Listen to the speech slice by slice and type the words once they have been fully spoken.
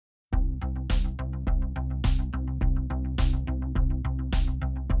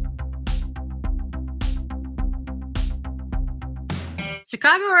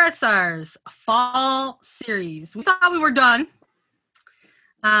Chicago Red Stars fall series. We thought we were done.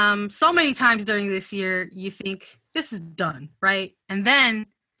 So many times during this year, you think this is done, right? And then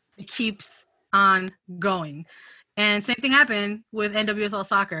it keeps on going. And same thing happened with NWSL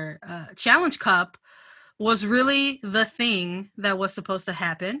soccer. Challenge Cup was really the thing that was supposed to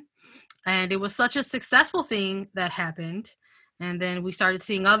happen. And it was such a successful thing that happened. And then we started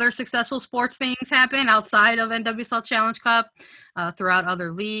seeing other successful sports things happen outside of NWSL Challenge Cup throughout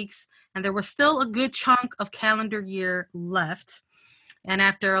other leagues. And there was still a good chunk of calendar year left. And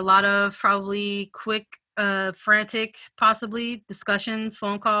after a lot of probably quick, frantic, possibly discussions,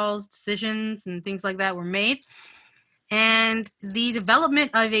 phone calls, decisions, and things like that were made. And the development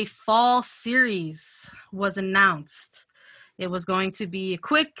of a fall series was announced. It was going to be a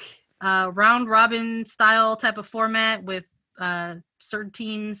quick round robin style type of format with certain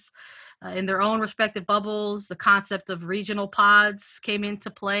teams in their own respective bubbles. The concept of regional pods came into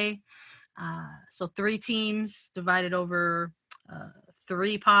play. So 3 teams divided over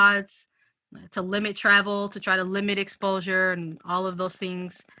 3 pods to limit travel, to try to limit exposure and all of those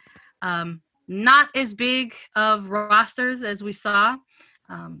things. Not as big of rosters as we saw.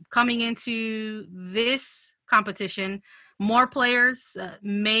 Coming into this competition, more players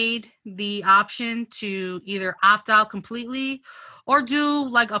made the option to either opt out completely or do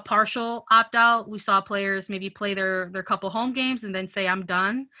like a partial opt out. We saw players maybe play their couple home games and then say, I'm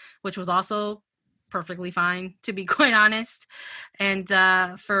done, which was also perfectly fine, to be quite honest. And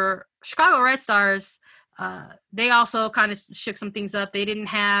for Chicago Red Stars, they also kind of shook some things up. They didn't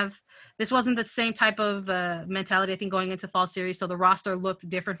have, this wasn't the same type of mentality, I think, going into fall series. So the roster looked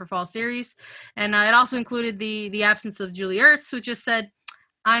different for fall series. And it also included the absence of Julie Ertz, who just said,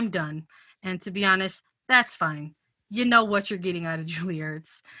 I'm done. And to be honest, that's fine. You know what you're getting out of Julie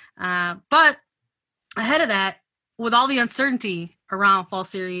Ertz. But ahead of that, with all the uncertainty around fall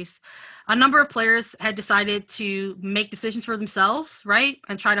series, a number of players had decided to make decisions for themselves, right?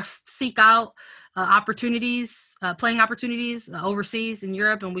 And try to seek out opportunities, playing opportunities overseas in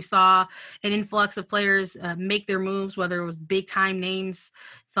Europe. And we saw an influx of players make their moves, whether it was big time names,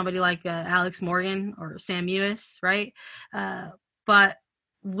 somebody like Alex Morgan or Sam Mewis, right? But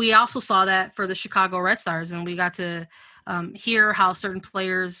we also saw that for the Chicago Red Stars, and we got to hear how certain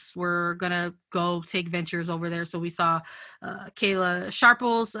players were going to go take ventures over there. So we saw Kayla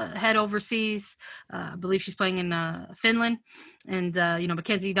Sharples head overseas. I believe she's playing in Finland. And,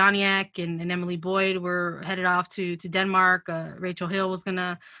 Mackenzie Doniak and Emily Boyd were headed off to Denmark. Rachel Hill was going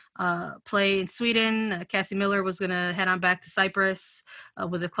to play in Sweden. Cassie Miller was going to head on back to Cyprus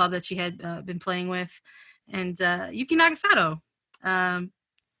with a club that she had been playing with. And Yuki Nagasato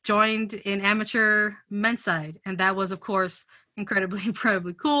joined in amateur men's side, and that was, of course,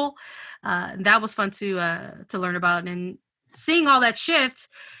 incredibly cool. That was fun to learn about, and seeing all that shift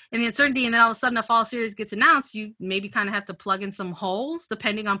and the uncertainty, and then all of a sudden a fall series gets announced. You maybe kind of have to plug in some holes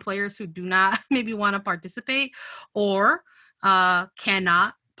depending on players who do not maybe want to participate or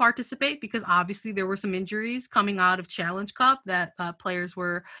cannot participate, because obviously there were some injuries coming out of Challenge Cup that players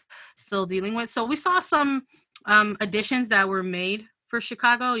were still dealing with. So we saw some additions that were made for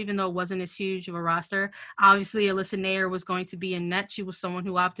Chicago, even though it wasn't as huge of a roster. Obviously, Alyssa Nair was going to be in net. She was someone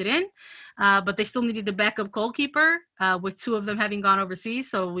who opted in, but they still needed a backup goalkeeper, with 2 of them having gone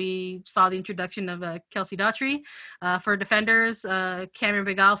overseas. So we saw the introduction of Kelsey Daughtry. For defenders, Cameron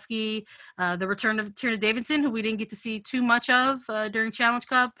Begalski, the return of Tierna Davidson, who we didn't get to see too much of during Challenge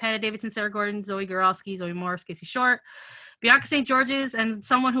Cup, Hannah Davidson, Sarah Gordon, Zoe Goralski, Zoe Morris, Casey Short, Bianca St. George's, and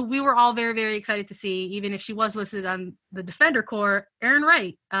someone who we were all very, very excited to see, even if she was listed on the defender core, Erin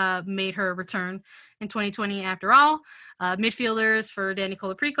Wright made her return in 2020 after all. Midfielders for Danny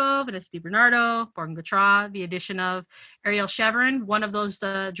Koloprikov, Vanessa DiBernardo, Morgan Gautrat, the addition of Ariel Chevron, one of those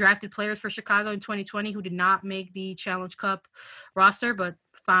drafted players for Chicago in 2020 who did not make the Challenge Cup roster, but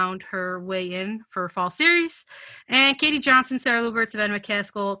found her way in for fall series. And Katie Johnson, Sarah Lubert, Savannah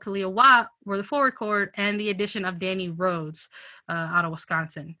McCaskill, Kalia Watt were the forward core, and the addition of Danny Rhodes out of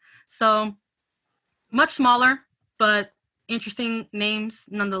Wisconsin. So much smaller, but interesting names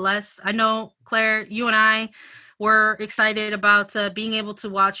nonetheless. I know, Claire, you and I were excited about being able to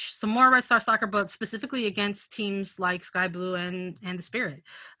watch some more Red Star soccer, but specifically against teams like Sky Blue and the Spirit,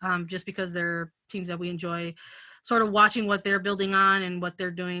 just because they're teams that we enjoy sort of watching what they're building on and what they're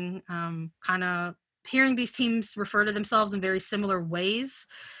doing, kind of hearing these teams refer to themselves in very similar ways,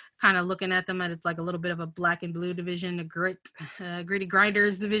 kind of looking at them as like a little bit of a black and blue division, a gritty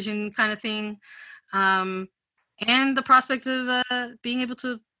grinders division kind of thing. And the prospect of being able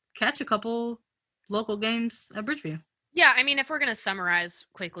to catch a couple local games at Bridgeview. Yeah, I mean, if we're going to summarize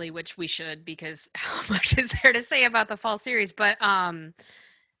quickly, which we should, because how much is there to say about the fall series? But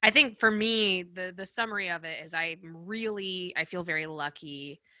I think for me, the summary of it is I feel very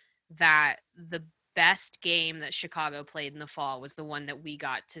lucky that the best game that Chicago played in the fall was the one that we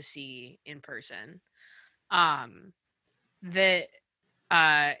got to see in person. That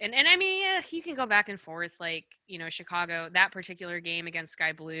and I mean, yeah, you can go back and forth, like, Chicago, that particular game against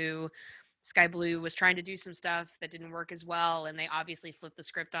Sky Blue was trying to do some stuff that didn't work as well, and they obviously flipped the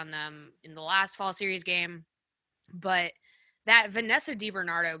script on them in the last fall series game. But that Vanessa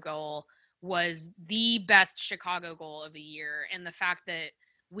DiBernardo goal was the best Chicago goal of the year, and the fact that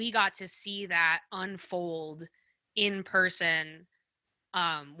we got to see that unfold in person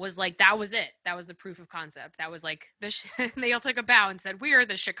was like, that was it. That was the proof of concept. That was like they all took a bow and said, "We are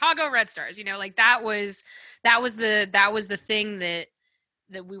the Chicago Red Stars." Like that was the thing that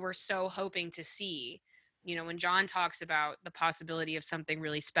we were so hoping to see. When John talks about the possibility of something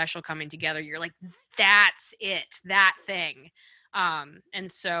really special coming together, you're like, that's it, that thing.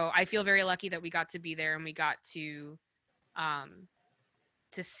 And so I feel very lucky that we got to be there and we got to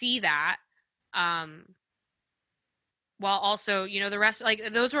see that. While also, the rest,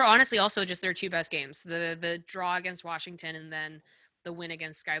 like, those were honestly also just their two best games. The draw against Washington and then the win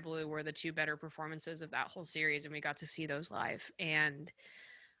against Sky Blue were the two better performances of that whole series, and we got to see those live. And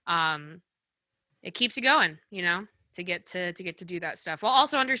it keeps you going, to get to do that stuff, while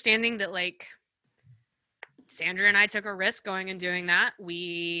also understanding that, like, Sandra and I took a risk going and doing that.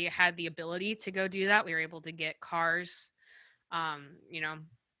 We had the ability to go do that. We were able to get cars,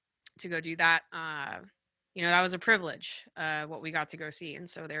 to go do that. That was a privilege, what we got to go see. And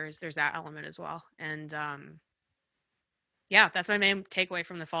so there's that element as well. And yeah, that's my main takeaway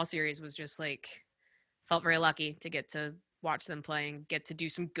from the fall series, was just like, felt very lucky to get to watch them play and get to do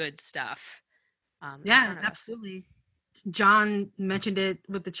some good stuff. Yeah, absolutely. John mentioned it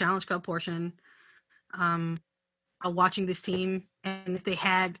with the Challenge Cup portion. Watching this team, and if they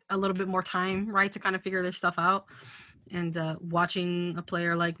had a little bit more time, right, to kind of figure their stuff out, and watching a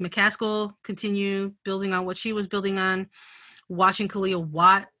player like McCaskill continue building on what she was building on, watching Kealia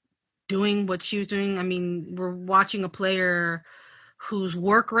Watt doing what she was doing. I mean, we're watching a player whose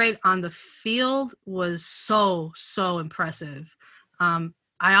work rate on the field was so impressive.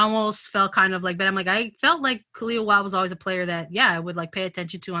 I almost felt kind of like that. I felt like Kealia Watt was always a player that, I would like pay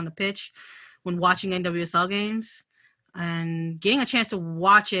attention to on the pitch when watching NWSL games, and getting a chance to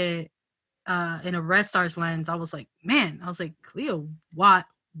watch it in a Red Stars lens. I was like, Kealia Watt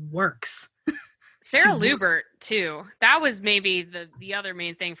works. Sarah Lubert too. That was maybe the other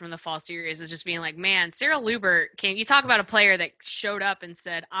main thing from the fall series, is just being like, man, Sarah Lubert came. You talk about a player that showed up and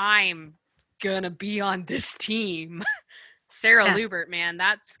said, "I'm gonna be on this team." Sarah Lubert, man,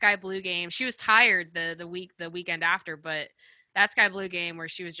 that Sky Blue game. She was tired the weekend after, but that Sky Blue game where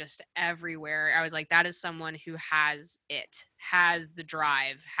she was just everywhere, I was like, that is someone who has the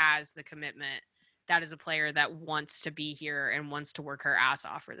drive, has the commitment. That is a player that wants to be here and wants to work her ass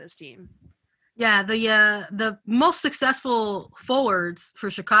off for this team. Yeah, the most successful forwards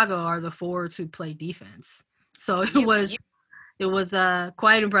for Chicago are the forwards who play defense. So it was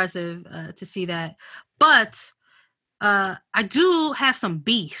quite impressive to see that. But I do have some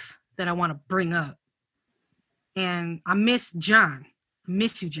beef that I want to bring up. And I miss John. I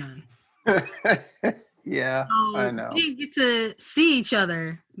miss you, John. Yeah, so I know. We didn't get to see each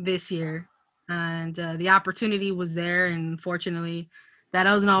other this year. And the opportunity was there. And unfortunately, that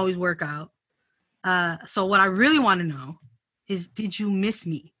doesn't always work out. So what I really want to know is, did you miss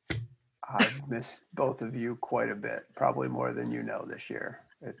me? I've missed both of you quite a bit, probably more than you know this year.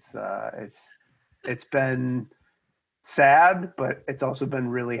 It's been sad, but it's also been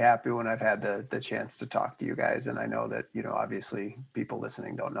really happy when I've had the chance to talk to you guys. And I know that, obviously people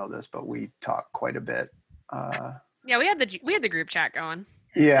listening don't know this, but we talk quite a bit. Yeah, we had the group chat going.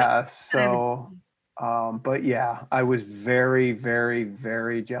 Yeah. So, but yeah, I was very, very,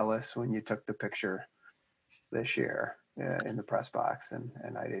 very jealous when you took the picture this year in the press box, and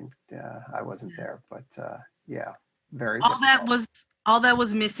I wasn't there, but yeah, very. All that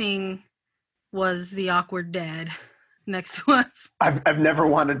was missing was the awkward dad next to us. I've never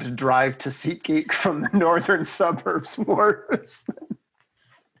wanted to drive to SeatGeek from the northern suburbs more.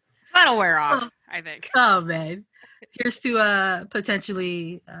 That'll wear off, I think. Oh man, here's to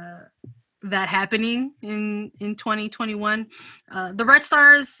potentially that happening in 2021. The Red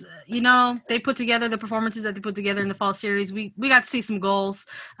Stars, they put together the performances that they put together in the fall series. We got to see some goals.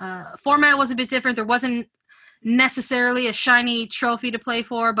 Format was a bit different. There wasn't necessarily a shiny trophy to play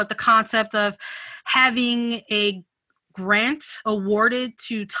for, but the concept of having a grant awarded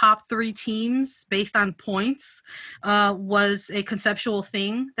to top 3 teams based on points was a conceptual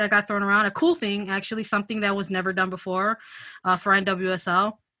thing that got thrown around. A cool thing, actually, something that was never done before for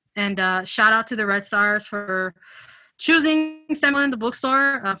NWSL. And shout out to the Red Stars for choosing Semlin, the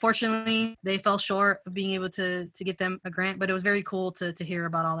bookstore. Unfortunately, they fell short of being able to get them a grant, but it was very cool to hear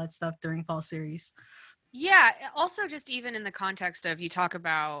about all that stuff during fall series. Yeah. Also, just even in the context of, you talk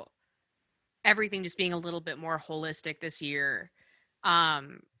about everything just being a little bit more holistic this year.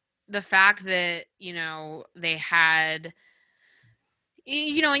 The fact that, they had,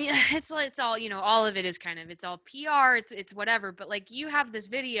 and it's all, all of it is kind of, it's all PR, it's whatever, but like, you have this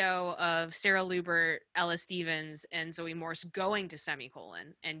video of Sarah Lubert, Ella Stevens, and Zoe Morse going to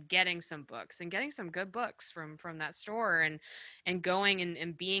Semicolon and getting some books and getting some good books from that store, and going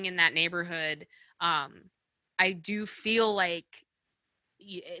and being in that neighborhood. I do feel like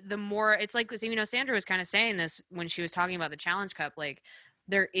the more, it's like, Sandra was kind of saying this when she was talking about the Challenge Cup, like,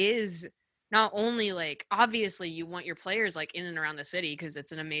 there is not only, like, obviously you want your players like in and around the city because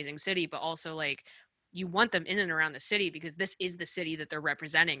it's an amazing city, but also like you want them in and around the city because this is the city that they're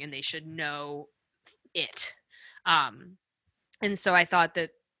representing and they should know it. And so I thought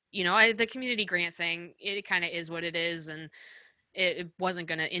that, the community grant thing, it kind of is what it is, and it wasn't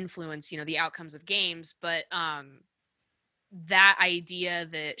going to influence, the outcomes of games, but that idea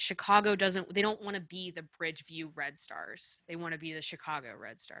that Chicago they don't want to be the Bridgeview Red Stars. They want to be the Chicago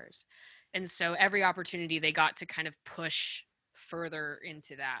Red Stars. And so every opportunity they got to kind of push further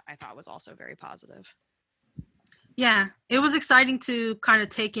into that, I thought was also very positive. Yeah, it was exciting to kind of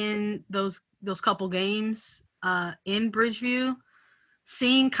take in those couple games in Bridgeview,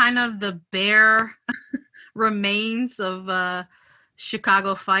 seeing kind of the bare remains of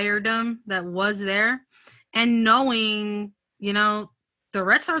Chicago Firedom that was there, and knowing, the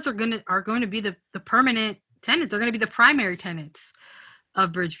Red Stars are going to be the permanent tenants. They're going to be the primary tenants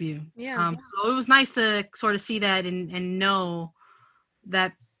of Bridgeview. Yeah. So it was nice to sort of see that and know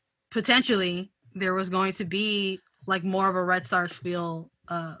that potentially there was going to be like more of a Red Stars feel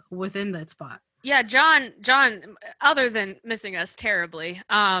within that spot. Yeah, John, other than missing us terribly,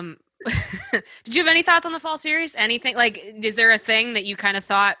 did you have any thoughts on the fall series? Anything, like, is there a thing that you kind of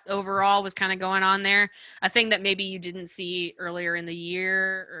thought overall was kind of going on there? A thing that maybe you didn't see earlier in the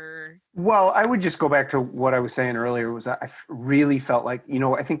year, or? Well, I would just go back to what I was saying earlier, was I really felt like,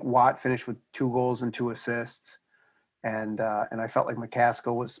 I think Watt finished with 2 goals and 2 assists. And I felt like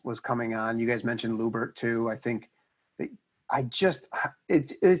McCaskill was coming on. You guys mentioned Lubert too. I think it's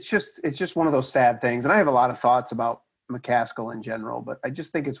just one of those sad things. And I have a lot of thoughts about McCaskill in general, but I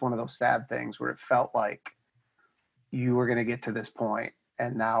just think it's one of those sad things where it felt like you were going to get to this point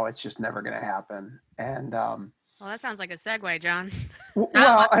and now it's just never going to happen. And well, that sounds like a segue, John.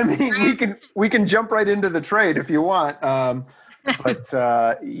 Well, I mean, we can jump right into the trade if you want. But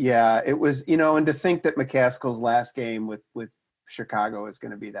yeah, it was, and to think that McCaskill's last game with Chicago is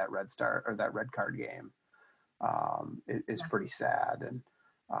going to be that red star or that red card game is pretty sad. And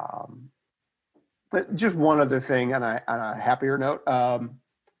but just one other thing on a happier note,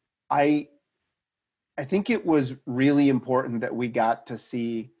 I think it was really important that we got to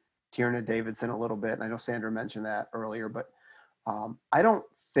see Tierna Davidson a little bit. And I know Sandra mentioned that earlier, but I don't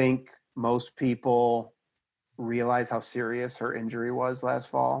think most people realize how serious her injury was last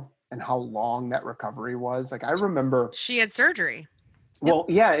fall and how long that recovery was. Like, I remember she had surgery. Well,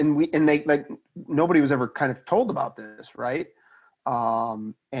 yeah. And they like, nobody was ever kind of told about this. Right.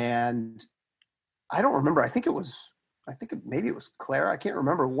 And I don't remember. Maybe it was Claire. I can't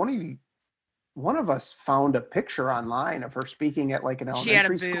remember. One of us found a picture online of her speaking at like an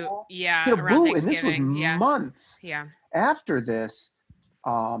elementary school. Yeah. She had a boo, and this was months after this.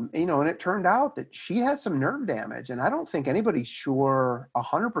 And it turned out that she has some nerve damage, and I don't think anybody's sure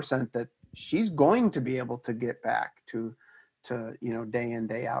 100% that she's going to be able to get back to day in,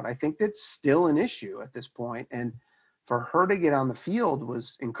 day out. I think that's still an issue at this point. And for her to get on the field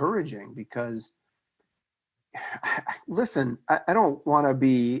was encouraging because, listen, I don't want to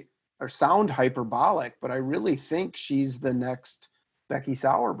be or sound hyperbolic, but I really think she's the next Becky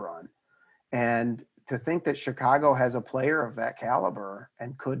Sauerbrunn. And to think that Chicago has a player of that caliber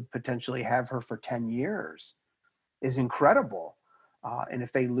and could potentially have her for 10 years is incredible. And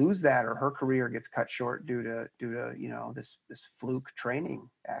if they lose that or her career gets cut short due to this fluke training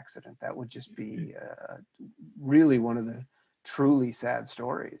accident, that would just be really one of the truly sad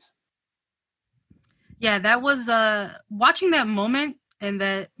stories. Yeah, that was watching that moment in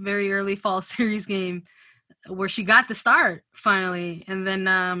that very early fall series game where she got the start finally, and then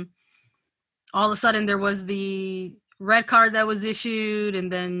all of a sudden there was the red card that was issued,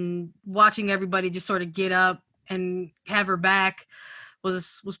 and then watching everybody just sort of get up and have her back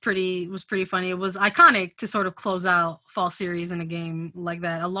was pretty funny. It was iconic to sort of close out fall series in a game like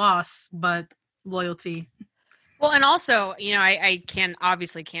that. A loss, but loyalty. Well, and also, I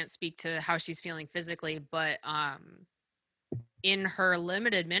obviously can't speak to how she's feeling physically, but in her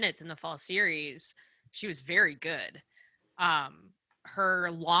limited minutes in the fall series, she was very good. Her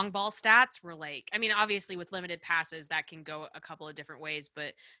long ball stats were obviously with limited passes that can go a couple of different ways,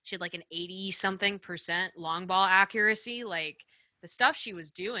 but she had like an 80-something% long ball accuracy. Like the stuff she was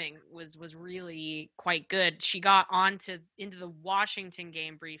doing was really quite good. She got into the Washington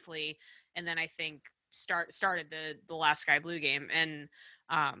game briefly, and then I think started the last Sky Blue game. And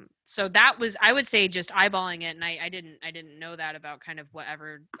so that was, I would say, just eyeballing it, and I didn't know that about kind of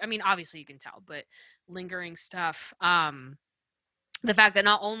whatever. I mean, obviously you can tell, but lingering stuff. The fact that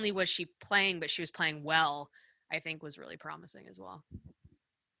not only was she playing, but she was playing well, I think was really promising as well.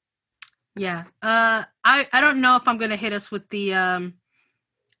 Yeah. I don't know if I'm gonna hit us with the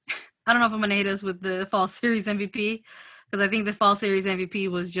fall series MVP, because I think the fall series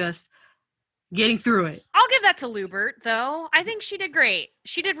MVP was just getting through it. I'll give that to Lubert, though. I think she did great.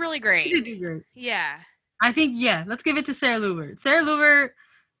 She did really great. She did do great. Yeah. I think, let's give it to Sarah Lubert. Sarah Lubert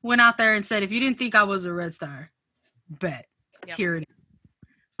went out there and said, if you didn't think I was a Red Star, bet. Yep. Here it is.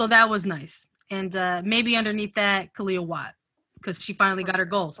 So that was nice. And maybe underneath that, Kalia Watt, because she finally got her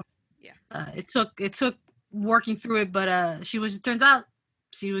goals. Yeah. It took working through it, but turns out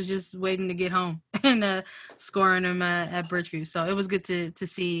she was just waiting to get home and scoring them at Bridgeview. So it was good to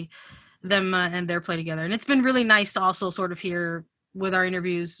see them and their play together. And it's been really nice to also sort of hear with our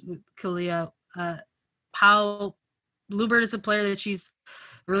interviews with Kalia how Lubert is a player that she's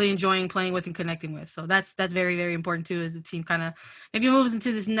really enjoying playing with and connecting with. So that's very, very important too, as the team kind of maybe moves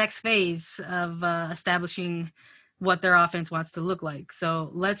into this next phase of establishing what their offense wants to look like.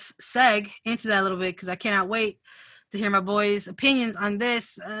 So let's seg into that a little bit, because I cannot wait to hear my boys' opinions on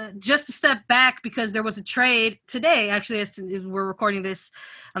this. Just to step back, because there was a trade today, actually, as we're recording this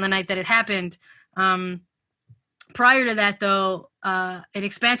on the night that it happened. Prior to that, though, an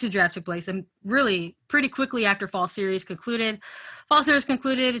expansion draft took place, and really pretty quickly after fall series concluded. Fall series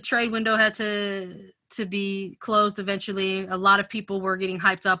concluded, a trade window had to be closed eventually. A lot of people were getting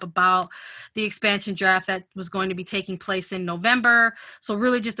hyped up about the expansion draft that was going to be taking place in November. So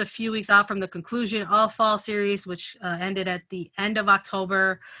really just a few weeks out from the conclusion of fall series, which ended at the end of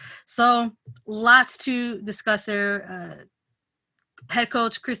October. So lots to discuss there. Head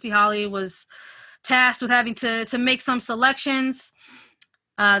coach Christy Holly was tasked with having to make some selections.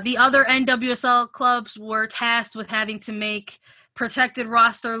 The other NWSL clubs were tasked with having to make protected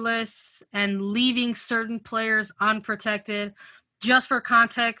roster lists and leaving certain players unprotected. Just for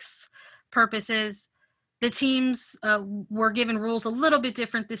context purposes, the teams were given rules a little bit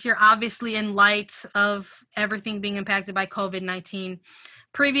different this year, obviously in light of everything being impacted by COVID-19.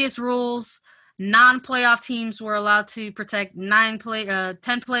 Previous rules, non-playoff teams were allowed to protect 10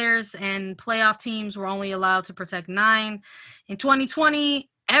 players, and playoff teams were only allowed to protect 9. In 2020,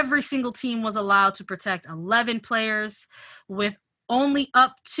 every single team was allowed to protect 11 players, with only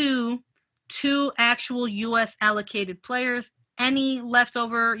up to 2 actual U.S. allocated players. Any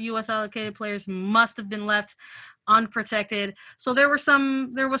leftover U.S. allocated players must have been left unprotected. So there was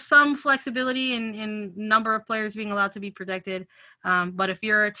some flexibility in number of players being allowed to be protected. But if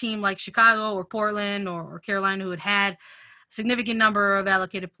you're a team like Chicago or Portland or Carolina who had significant number of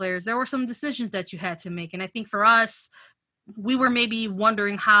allocated players, there were some decisions that you had to make. And I think for us, we were maybe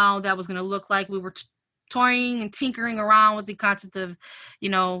wondering how that was going to look like. We were toying and tinkering around with the concept of,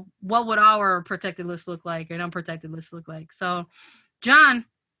 what would our protected list look like and unprotected list look like. So, John,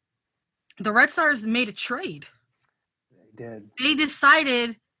 the Red Stars made a trade. They did. They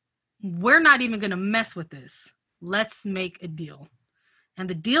decided, we're not even going to mess with this. Let's make a deal. And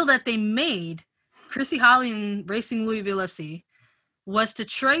the deal that they made, Christy Holly and Racing Louisville FC, was to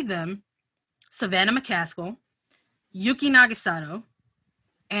trade them Savannah McCaskill, Yuki Nagasato,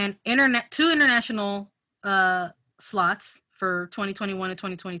 and 2 international slots for 2021 and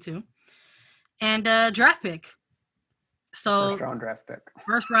 2022, and a draft pick. So first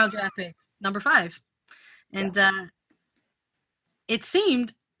round draft pick, number 5. And it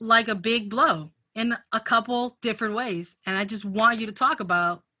seemed like a big blow in a couple different ways. And I just want you to talk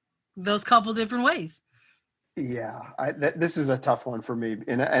about those couple different ways. Yeah, this is a tough one for me.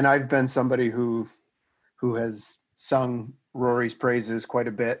 And I've been somebody who has sung Rory's praises quite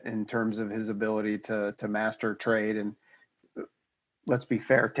a bit in terms of his ability to master trade and, let's be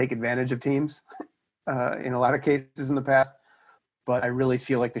fair, take advantage of teams in a lot of cases in the past. But I really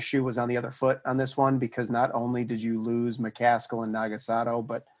feel like the shoe was on the other foot on this one, because not only did you lose McCaskill and Nagasato,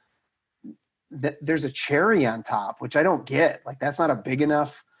 but there's a cherry on top, which I don't get. Like, that's not a big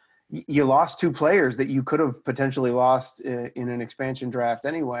enough. You lost 2 players that you could have potentially lost in an expansion draft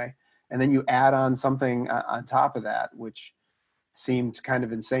anyway. And then you add on something on top of that, which seemed kind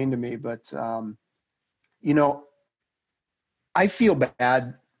of insane to me. But, you know, I feel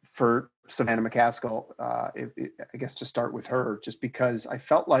bad for Savannah McCaskill, I guess, to start with her, just because I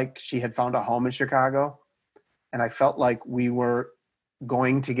felt like she had found a home in Chicago. And I felt like we were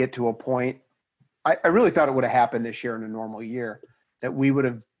going to get to a point. I really thought it would have happened this year in a normal year, that we would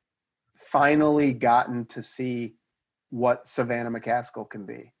have finally gotten to see what Savannah McCaskill can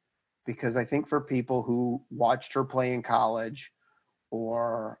be. Because I think for people who watched her play in college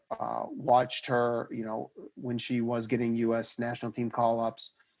or watched her, you know, when she was getting U.S. national team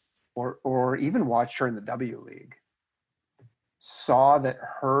call-ups, or even watched her in the W League, saw that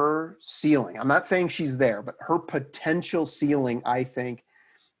her ceiling, I'm not saying she's there, but her potential ceiling, I think,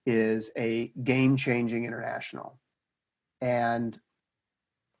 is a game-changing international. And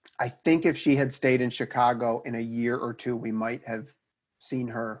I think if she had stayed in Chicago in a year or two, we might have seen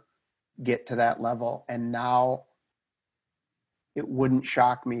her get to that level. And now it wouldn't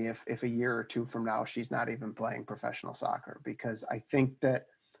shock me if a year or two from now she's not even playing professional soccer, because I think that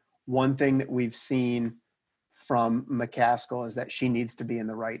one thing that we've seen from McCaskill is that she needs to be in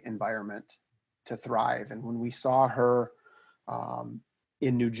the right environment to thrive. And when we saw her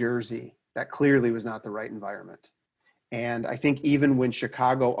in New Jersey, that clearly was not the right environment. And I think even when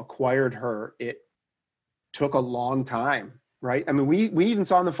Chicago acquired her, it took a long time, right? I mean, we even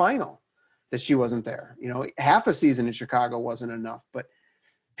saw in the final that she wasn't there. You know, half a season in Chicago wasn't enough, but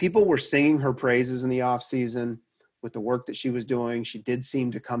people were singing her praises in the offseason with the work that she was doing. She did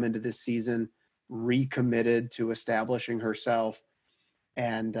seem to come into this season recommitted to establishing herself.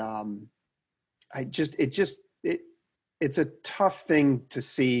 And it's a tough thing to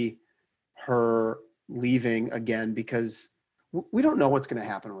see her leaving again, because we don't know what's going to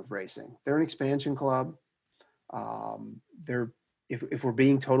happen with racing. They're an expansion club. If we're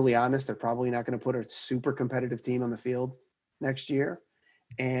being totally honest, they're probably not going to put a super competitive team on the field next year.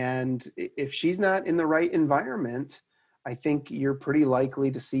 And if she's not in the right environment, I think you're pretty likely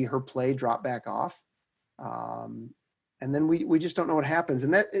to see her play drop back off. And then we just don't know what happens.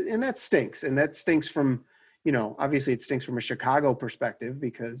 And that stinks. And that stinks from, you know, obviously it stinks from a Chicago perspective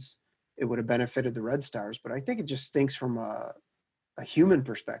because it would have benefited the Red Stars. But I think it just stinks from a human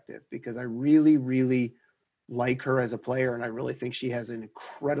perspective, because I really, really like her as a player. And I really think she has an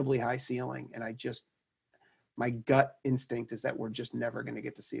incredibly high ceiling. And my gut instinct is that we're just never going to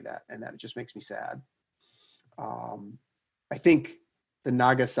get to see that. And that just makes me sad. I think the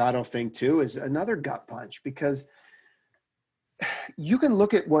Nagasato thing too is another gut punch, because you can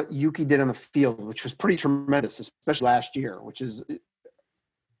look at what Yuki did on the field, which was pretty tremendous, especially last year, which is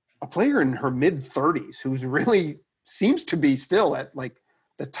a player in her mid-30s who's really seems to be still at like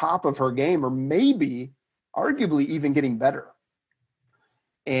the top of her game, or maybe arguably even getting better.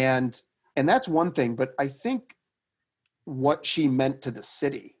 And that's one thing, but I think what she meant to the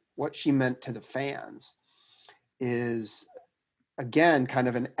city, what she meant to the fans is, again, kind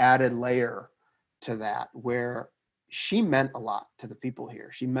of an added layer to that, where she meant a lot to the people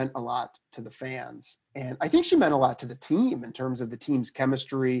here. She meant a lot to the fans. And I think she meant a lot to the team in terms of the team's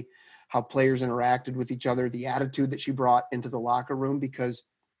chemistry, how players interacted with each other, the attitude that she brought into the locker room. Because,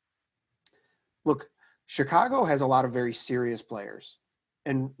 look, Chicago has a lot of very serious players,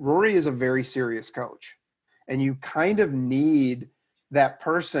 and Rory is a very serious coach. And you kind of need that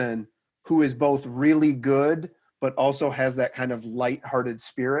person who is both really good, but also has that kind of lighthearted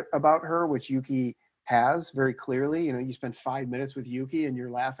spirit about her, which Yuki has very clearly. You know, you spend 5 minutes with Yuki and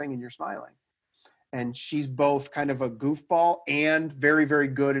you're laughing and you're smiling. And she's both kind of a goofball and very, very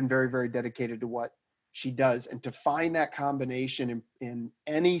good and very, very dedicated to what she does. And to find that combination in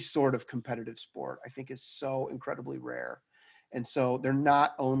any sort of competitive sport, I think is so incredibly rare. And so they're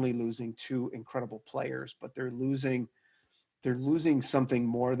not only losing 2 incredible players, but they're losing something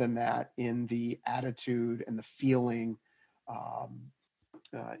more than that in the attitude and the feeling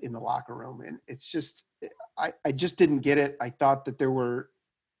in the locker room. And it's just, I just didn't get it. I thought that there were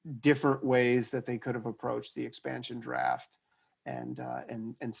different ways that they could have approached the expansion draft and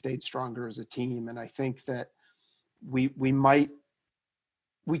stayed stronger as a team. And I think that we can't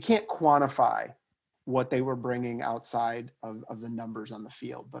quantify what they were bringing outside of the numbers on the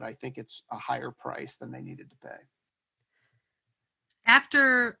field, but I think it's a higher price than they needed to pay.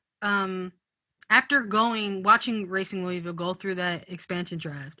 After watching Racing Louisville go through that expansion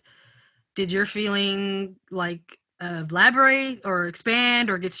draft, did your feeling like elaborate or expand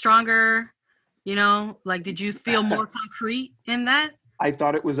or get stronger? You know, like, did you feel more concrete in that? I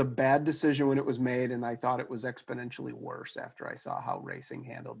thought it was a bad decision when it was made, and I thought it was exponentially worse after I saw how Racing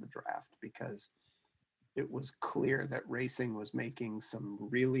handled the draft, because it was clear that Racing was making some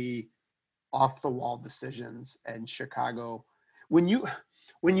really off the wall decisions, and Chicago, when you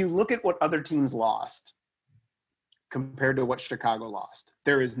look at what other teams lost compared to what Chicago lost,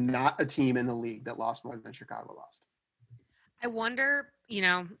 there is not a team in the league that lost more than Chicago lost. I wonder,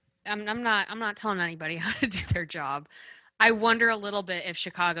 I'm not telling anybody how to do their job. I wonder a little bit if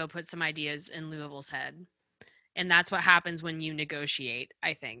Chicago put some ideas in Louisville's head. And that's what happens when you negotiate,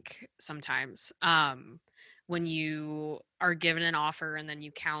 I think, sometimes. When you are given an offer and then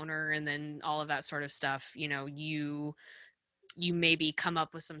you counter and then all of that sort of stuff, you maybe come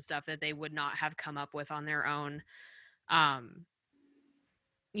up with some stuff that they would not have come up with on their own.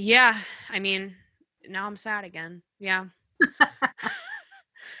 Yeah, I mean, now I'm sad again. Yeah.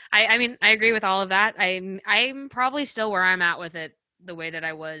 I mean, I agree with all of that. I'm probably still where I'm at with it, the way that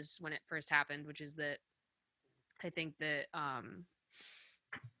I was when it first happened, which is that I think that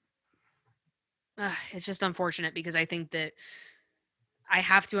it's just unfortunate, because I think that I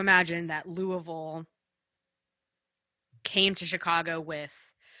have to imagine that Louisville came to Chicago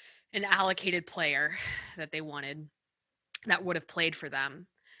with an allocated player that they wanted that would have played for them.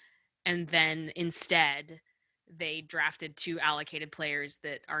 And then instead, they drafted 2 allocated players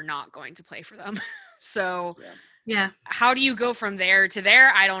that are not going to play for them. So yeah, how do you go from there to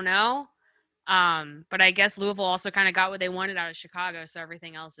there? I don't know. But I guess Louisville also kind of got what they wanted out of Chicago. So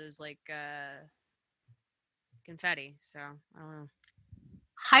everything else is like confetti. So I don't know.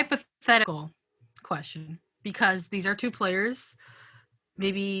 hypothetical question, because these are 2 players,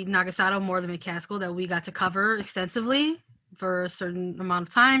 maybe Nagasato more than McCaskill, that we got to cover extensively for a certain amount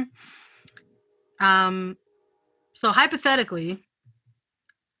of time. So hypothetically,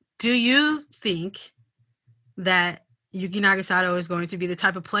 do you think that Yuki Nagasato is going to be the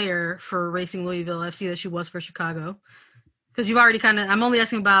type of player for Racing Louisville FC that she was for Chicago? Because you've already I'm only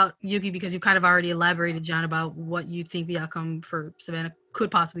asking about Yuki because you kind of already elaborated, John, about what you think the outcome for Savannah could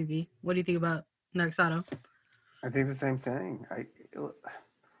possibly be. What do you think about Nagasato? I think the same thing.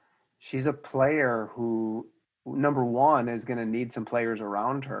 She's a player who, number one, is going to need some players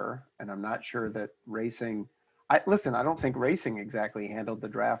around her, and I'm not sure that Racing. I don't think Racing exactly handled the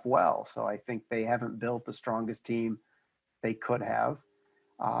draft well, so I think they haven't built the strongest team they could have.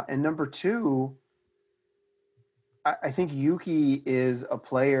 And number two, I think Yuki is a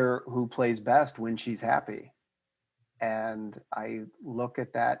player who plays best when she's happy. And I look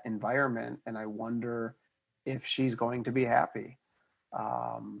at that environment and I wonder if she's going to be happy.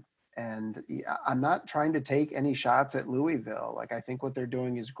 And I'm not trying to take any shots at Louisville. Like, I think what they're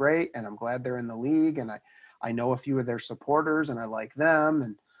doing is great, and I'm glad they're in the league. And I know a few of their supporters, and I like them.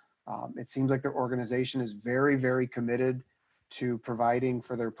 And it seems like their organization is very, very committed to providing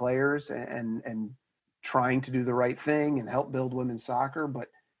for their players and trying to do the right thing and help build women's soccer. But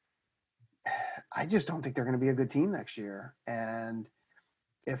I just don't think they're going to be a good team next year. And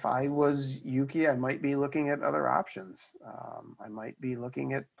if I was Yuki, I might be looking at other options. I might be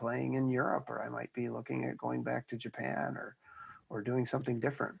looking at playing in Europe, or I might be looking at going back to Japan or doing something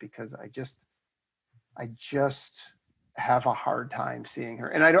different, because I just have a hard time seeing her.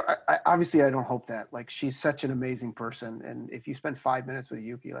 And obviously I don't hope that. Like, she's such an amazing person. And if you spend 5 minutes with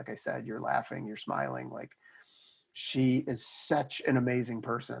Yuki, like I said, you're laughing, you're smiling. Like, she is such an amazing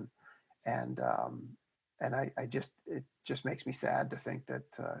person. And it just makes me sad to think that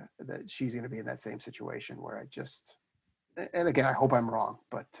she's going to be in that same situation where and again, I hope I'm wrong,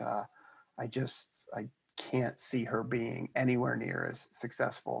 but I can't see her being anywhere near as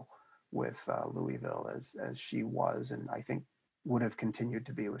successful with Louisville as she was, and I think would have continued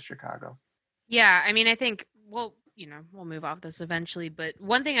to be with Chicago. Yeah, I mean, I think we'll move off this eventually, but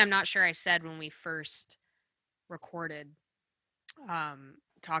one thing I'm not sure I said when we first recorded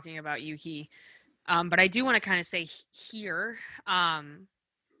talking about Yuki, but I do want to kind of say here,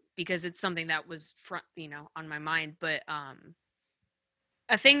 because it's something that was on my mind. But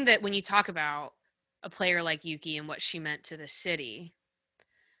a thing that when you talk about a player like Yuki and what she meant to the city,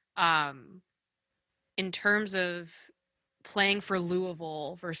 in terms of playing for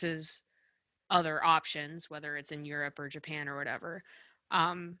Louisville versus other options, whether it's in Europe or Japan or whatever,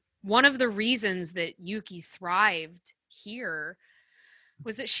 one of the reasons that Yuki thrived here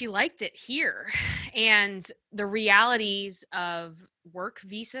was that she liked it here, and the realities of work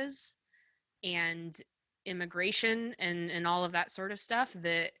visas and immigration and all of that sort of stuff,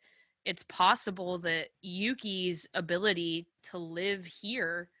 that it's possible that Yuki's ability to live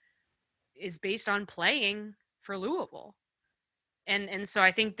here is based on playing for Louisville. And so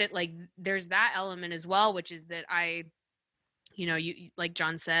I think that, like, there's that element as well, which is that I like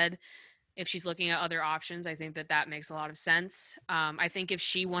John said, if she's looking at other options, I think that makes a lot of sense. I think if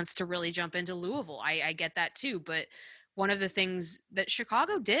she wants to really jump into Louisville, I get that too. But one of the things that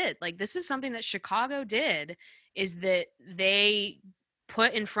Chicago did, like this is something that Chicago did, is that they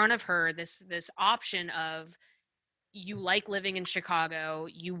put in front of her this option of, you like living in Chicago,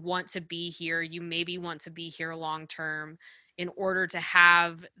 you want to be here, you maybe want to be here long term. In order to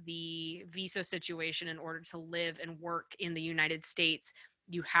have the visa situation, in order to live and work in the United States,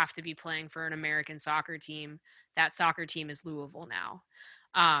 you have to be playing for an American soccer team. That soccer team is Louisville now.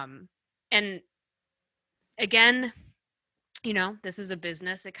 And again, this is a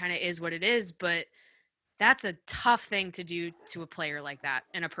business. It kind of is what it is, but that's a tough thing to do to a player like that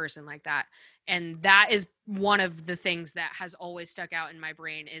and a person like that. And that is one of the things that has always stuck out in my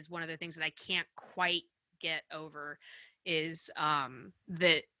brain, is one of the things that I can't quite get over, is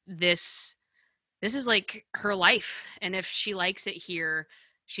that this is like her life. And if she likes it here,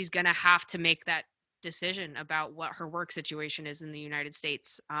 she's going to have to make that decision about what her work situation is in the United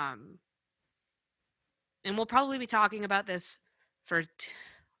States. And we'll probably be talking about this for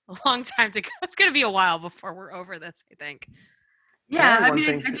a long time to go. It's going to be a while before we're over this, I think. Yeah, I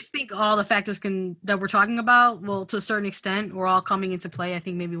mean, I just think all the factors that we're talking about, well, to a certain extent, were all coming into play. I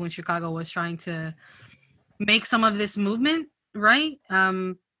think maybe when Chicago was trying to make some of this movement, right?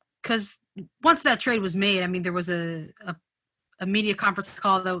 Because once that trade was made, I mean, there was a media conference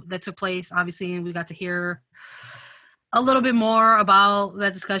call that took place, obviously, and we got to hear a little bit more about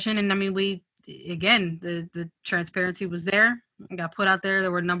that discussion. And I mean, the transparency was there. It got put out there.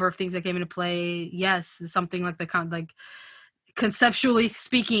 There were a number of things that came into play. Yes, something like conceptually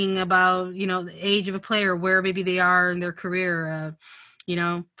speaking about, the age of a player, where maybe they are in their career,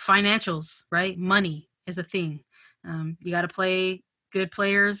 financials, right? Money is a thing. You got to play good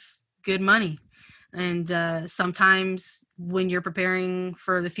players, good money. And sometimes when you're preparing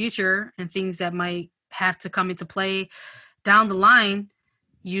for the future and things that might have to come into play down the line,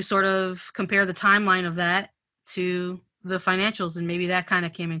 you sort of compare the timeline of that to the financials, and maybe that kind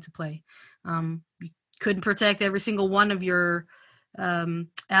of came into play. You couldn't protect every single one of your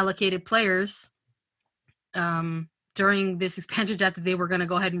allocated players during this expansion draft, that they were going to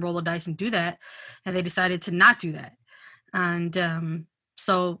go ahead and roll the dice and do that, and they decided to not do that. And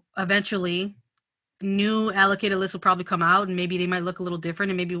so eventually new allocated lists will probably come out, and maybe they might look a little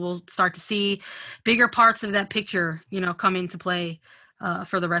different, and maybe we'll start to see bigger parts of that picture, come into play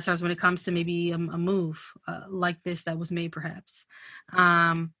for the Red Stars when it comes to maybe a move like this that was made, perhaps.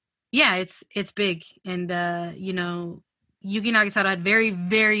 Yeah, it's big. And, Yuki Nagasato had very,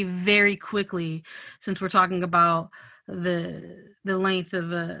 very, very quickly, since we're talking about the length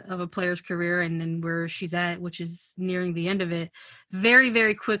of a player's career and where she's at, which is nearing the end of it, very,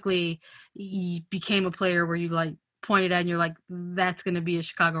 very quickly became a player where you pointed at and you're like, that's going to be a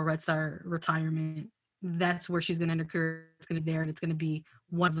Chicago Red Star retirement. That's where she's going to end her career. It's going to be there, and it's going to be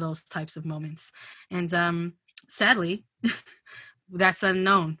one of those types of moments. And sadly, that's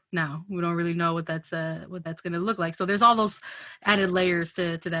unknown now. We don't really know what that's going to look like. So there's all those added layers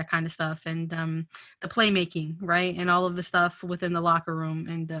to that kind of stuff, and the playmaking, right, and all of the stuff within the locker room,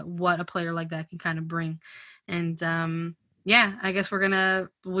 and what a player like that can kind of bring. And I guess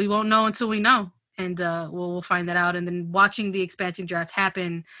we won't know until we know, and we'll find that out. And then watching the expansion draft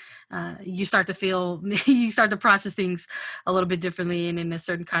happen, you start to process things a little bit differently and in a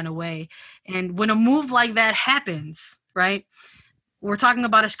certain kind of way. And when a move like that happens, right, we're talking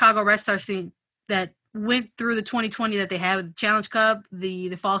about a Chicago Red Stars team that went through the 2020 that they had with the Challenge Cup,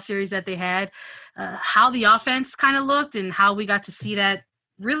 the fall series that they had, how the offense kind of looked, and how we got to see that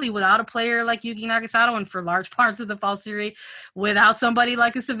really without a player like Yuki Nagasato, and for large parts of the fall series without somebody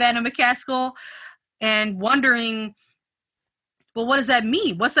like a Savannah McCaskill, and wondering, well, what does that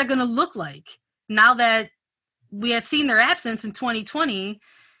mean? What's that going to look like now that we had seen their absence in 2020?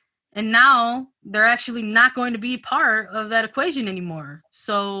 And now they're actually not going to be part of that equation anymore.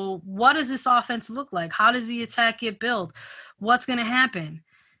 So what does this offense look like? How does the attack get built? What's going to happen?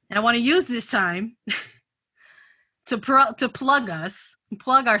 And I want to use this time to plug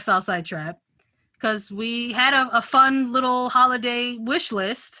our Southside Trap, because we had a fun little holiday wish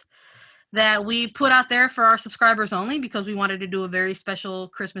list that we put out there for our subscribers only, because we wanted to do a very special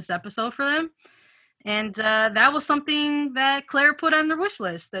Christmas episode for them. And that was something that Claire put on the wish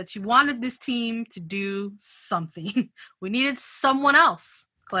list, that she wanted this team to do something. We needed someone else,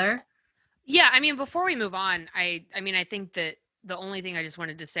 Claire. Yeah, I mean, before we move on, I think that the only thing I just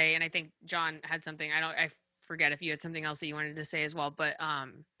wanted to say, and I think John had something, I forget if you had something else that you wanted to say as well, but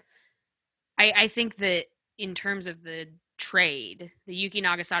I think that in terms of the trade, the Yuki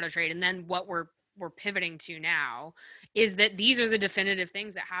Nagasato trade, and then what we're we're pivoting to now is that these are the definitive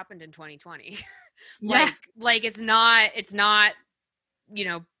things that happened in 2020. like it's not, you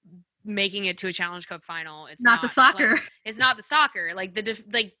know, making it to a Challenge Cup final. It's not the soccer. Like, it's not the soccer. Like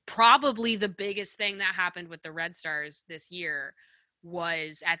probably the biggest thing that happened with the Red Stars this year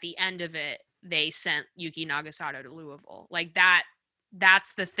was at the end of it, they sent Yuki Nagasato to Louisville. Like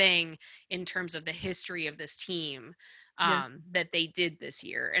that's the thing in terms of the history of this team that they did this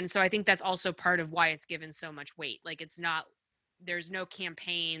year. And so I think that's also part of why it's given so much weight. Like there's no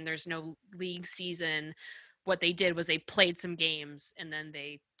campaign, there's no league season. What they did was they played some games and then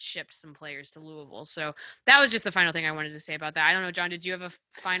they shipped some players to Louisville. So that was just the final thing I wanted to say about that. I don't know, John, did you have a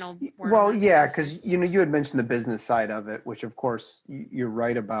final word? Well, yeah, because, you know, you had mentioned the business side of it, which of course you're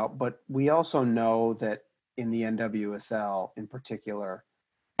right about, but we also know that in the NWSL in particular,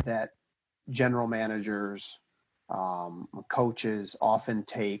 that general managers, coaches often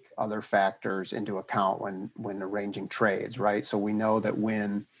take other factors into account when arranging trades, right? So we know that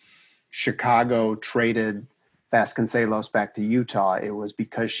when Chicago traded Vasconcelos back to Utah, it was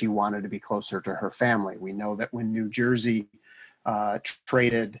because she wanted to be closer to her family. We know that when New Jersey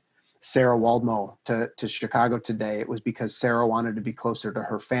traded Sarah Waldmo to Chicago today, it was because Sarah wanted to be closer to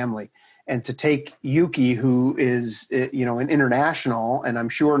her family. And to take Yuki, who is, you know, an international, and I'm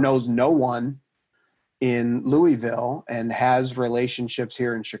sure knows no one in Louisville and has relationships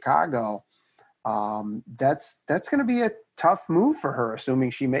here in Chicago, that's going to be a tough move for her,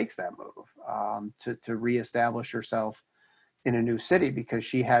 assuming she makes that move, to reestablish herself in a new city, because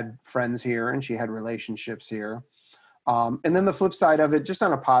she had friends here and she had relationships here. And then the flip side of it, just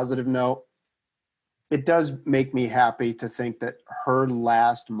on a positive note, it does make me happy to think that her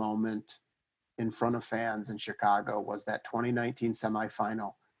last moment in front of fans in Chicago was that 2019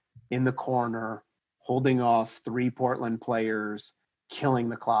 semifinal in the corner, holding off 3 Portland players, killing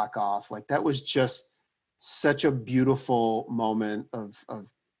the clock off. Like, that was just such a beautiful moment of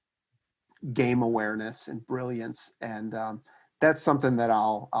game awareness and brilliance. And that's something that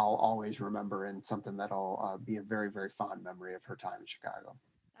I'll always remember, and something that'll be a very, very fond memory of her time in Chicago.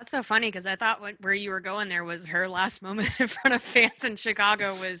 That's so funny, because I thought where you were going there was her last moment in front of fans in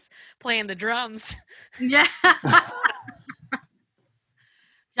Chicago was playing the drums. Yeah.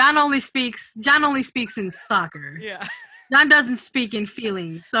 John only speaks in soccer. Yeah. John doesn't speak in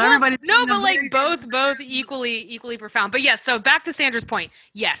feeling. So everybody. No, but like both equally profound. But yes, so back to Sandra's point.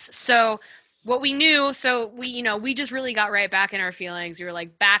 Yes. So what we knew, so we just really got right back in our feelings. We were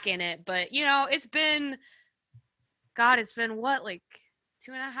like back in it. But it's been what, like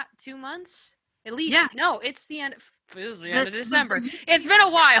 2 months? At least. Yeah. No, it's the end of December. It's been a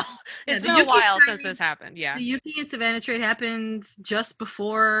while. It's been a while since this happened. Yeah. The Yuki and Savannah trade happened just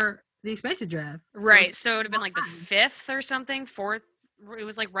before the expansion draft. Right. So it would have been like the 5th or something, 4th. It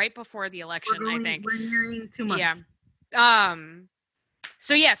was like right before the election, I think. We're nearing 2 months. Yeah.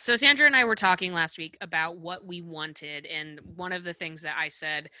 So Sandra and I were talking last week about what we wanted. And one of the things that I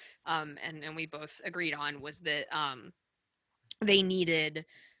said, and we both agreed on, was that they needed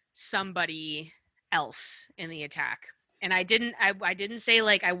somebody else in the attack. And I didn't say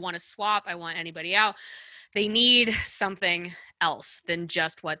like I want to swap, I want anybody out. They need something else than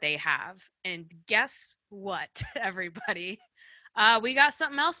just what they have. And guess what, everybody? We got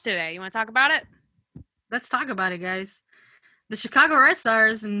something else today. You want to talk about it? Let's talk about it, guys. The Chicago Red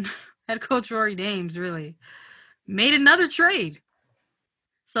Stars and head coach Rory Dames really made another trade.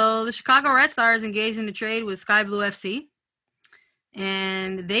 So the Chicago Red Stars engaged in a trade with Sky Blue FC,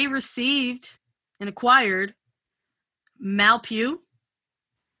 and they received and acquired Mal Pugh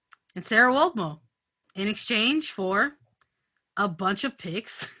and Sarah Waldmo in exchange for a bunch of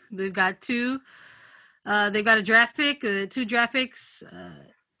picks. They've got a draft pick, 2 draft picks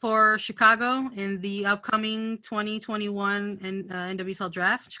for Chicago in the upcoming 2021 NWSL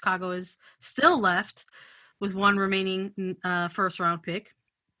draft. Chicago is still left with 1 remaining first round pick.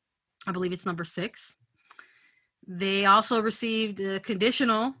 I believe it's number 6. They also received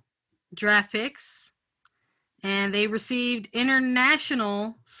conditional draft picks, and they received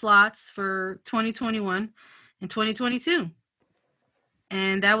international slots for 2021 and 2022.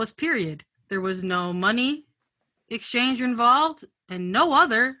 And that was period. There was no money exchange involved and no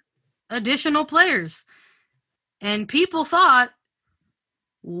other additional players. And people thought,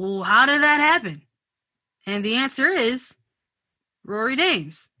 well, how did that happen? And the answer is Rory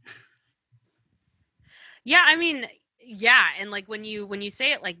Dames. Yeah, I mean, yeah, and like when you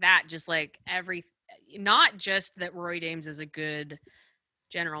say it like that, just like not just that Rory Dames is a good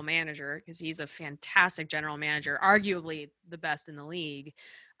general manager, because he's a fantastic general manager, arguably the best in the league,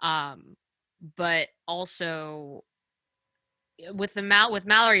 but also with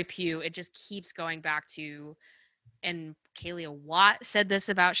Mallory Pugh, it just keeps going back to, and Kalia Watt said this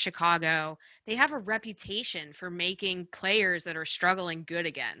about Chicago, they have a reputation for making players that are struggling good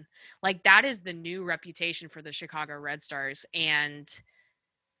again. Like, that is the new reputation for the Chicago Red Stars, and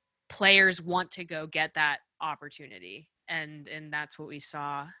players want to go get that opportunity. And that's what we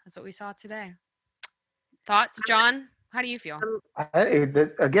saw. That's what we saw today. Thoughts, John? How do you feel?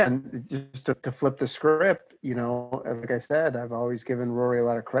 Again, just to flip the script, like I said, I've always given Rory a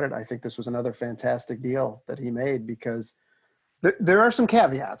lot of credit. I think this was another fantastic deal that he made because there are some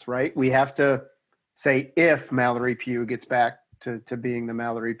caveats, right? We have to say if Mallory Pugh gets back to being the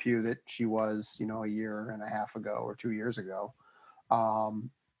Mallory Pugh that she was, a year and a half ago or 2 years ago.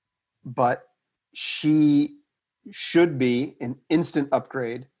 But she should be an instant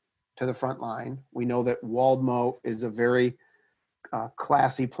upgrade to the front line. We know that Waldmo is a very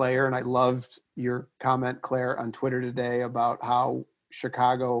classy player, and I loved your comment, Claire, on Twitter today about how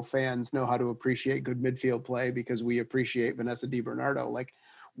Chicago fans know how to appreciate good midfield play because we appreciate Vanessa DiBernardo. Like,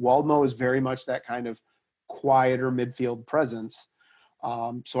 Waldmo is very much that kind of quieter midfield presence.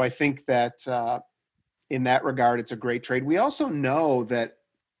 So I think that in that regard, it's a great trade. We also know that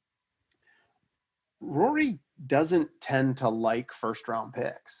Rory doesn't tend to like first-round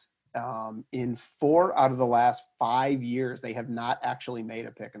picks. In 4 out of the last 5 years, they have not actually made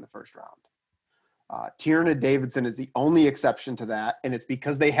a pick in the first round. Tierna Davidson is the only exception to that, and it's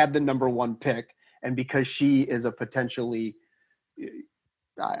because they had the number 1 pick and because she is a potentially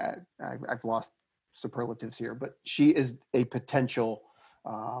I've lost superlatives here, but she is a potential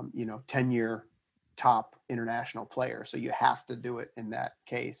 10-year top international player, so you have to do it in that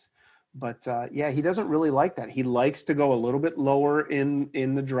case. But he doesn't really like that. He likes to go a little bit lower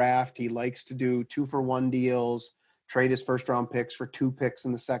in the draft. He likes to do 2-for-1 deals, trade his first round picks for 2 picks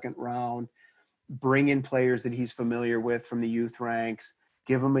in the second round, bring in players that he's familiar with from the youth ranks,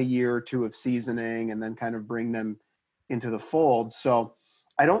 give them a year or 2 of seasoning, and then kind of bring them into the fold. So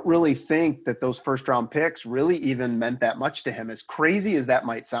I don't really think that those first round picks really even meant that much to him, as crazy as that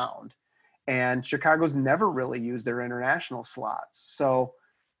might sound. And Chicago's never really used their international slots. So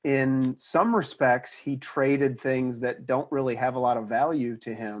in some respects, he traded things that don't really have a lot of value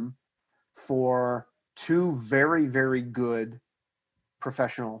to him for 2 very, very good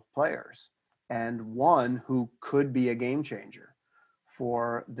professional players and one who could be a game changer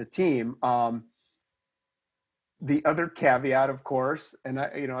for the team. The other caveat, of course, and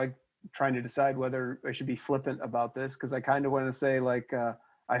I'm trying to decide whether I should be flippant about this because I kind of want to say,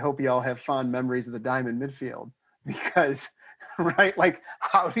 I hope you all have fond memories of the diamond midfield because – right? Like,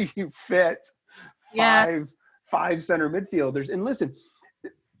 how do you fit five center midfielders? And listen,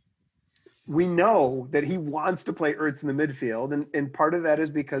 we know that he wants to play Ertz in the midfield, and part of that is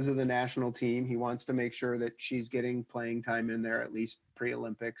because of the national team. He wants to make sure that she's getting playing time in there, at least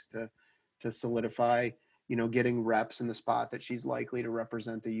pre-Olympics, to solidify, getting reps in the spot that she's likely to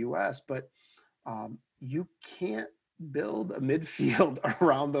represent the U.S. But you can't build a midfield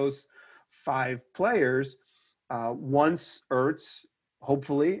around those 5 players. Once Ertz,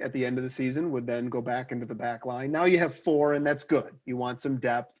 hopefully at the end of the season, would then go back into the back line. Now you have 4, and that's good. You want some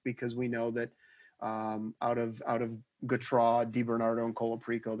depth because we know that out of Gautrat, DiBernardo, and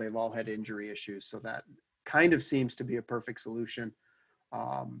Colaprico, they've all had injury issues. So that kind of seems to be a perfect solution.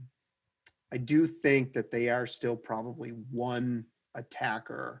 I do think that they are still probably 1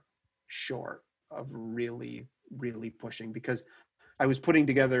 attacker short of really, really pushing, because I was putting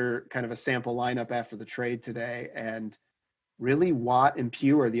together kind of a sample lineup after the trade today, and really Watt and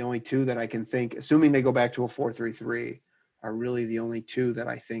Pugh are the only 2 that I can think, assuming they go back to a 4-3-3, are really the only 2 that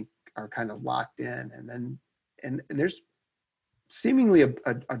I think are kind of locked in. And then, and there's seemingly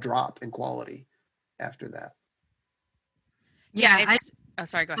a drop in quality after that. Yeah.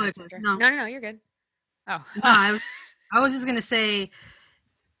 Sorry, go ahead, Sandra. No, you're good. Oh, no, I was just going to say,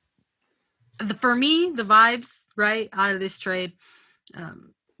 for me, the vibes right out of this trade,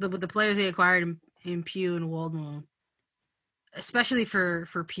 the players they acquired in Pugh and Waldmo, especially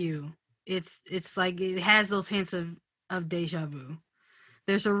for Pugh, it's like it has those hints of deja vu.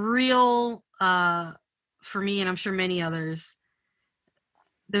 There's a real for me, and I'm sure many others,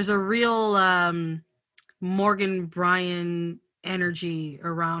 there's a real Morgan Brian energy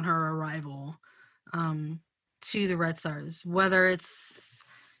around her arrival to the Red Stars. Whether it's,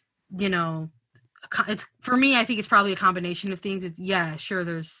 it's, for me, I think it's probably a combination of things. Sure,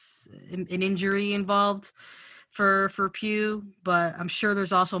 there's an injury involved for Pugh, but I'm sure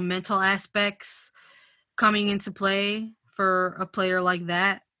there's also mental aspects coming into play for a player like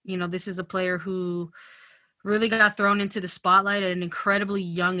that. This is a player who really got thrown into the spotlight at an incredibly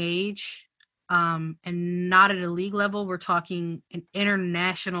young age. and not at a league level. We're talking an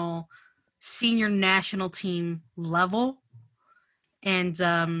international, senior national team level,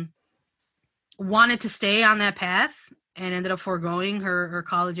 and wanted to stay on that path and ended up foregoing her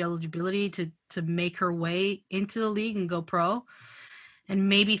college eligibility to make her way into the league and go pro. And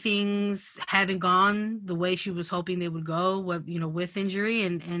maybe things haven't gone the way she was hoping they would go with injury.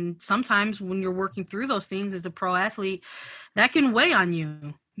 And sometimes when you're working through those things as a pro athlete, that can weigh on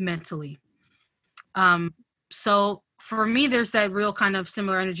you mentally. So for me, there's that real kind of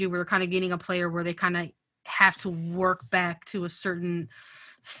similar energy where they're kind of getting a player where they kind of have to work back to a certain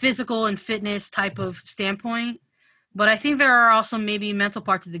physical and fitness type of standpoint. But I think there are also maybe mental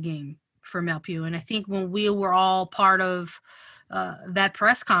parts of the game for Mel Pugh. And I think when we were all part of that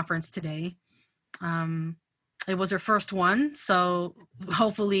press conference today, it was her first one. So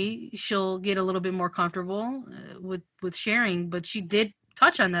hopefully she'll get a little bit more comfortable with sharing. But she did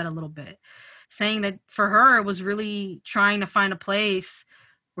touch on that a little bit, saying that for her, it was really trying to find a place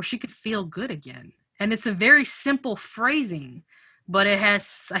where she could feel good again. And it's a very simple phrasing, but it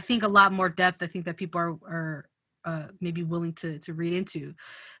has, I think, a lot more depth. I think that people are maybe willing to read into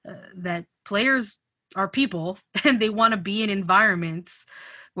that players are people and they want to be in environments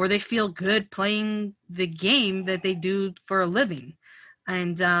where they feel good playing the game that they do for a living.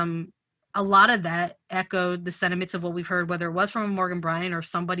 And a lot of that echoed the sentiments of what we've heard, whether it was from a Morgan Brian or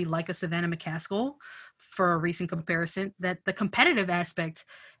somebody like a Savannah McCaskill for a recent comparison, that the competitive aspect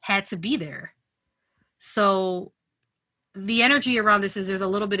had to be there. So the energy around this is there's a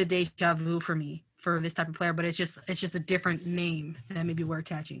little bit of deja vu for me for this type of player, but it's just a different name that maybe we're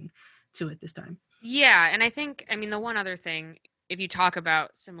attaching to it this time. Yeah, and I think, I mean, the one other thing, if you talk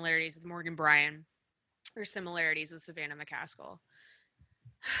about similarities with Morgan Brian or similarities with Savannah McCaskill,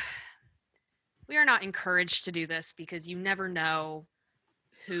 we are not encouraged to do this because you never know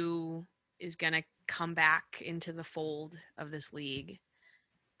who is going to come back into the fold of this league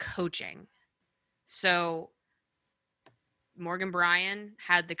coaching. So Morgan Brian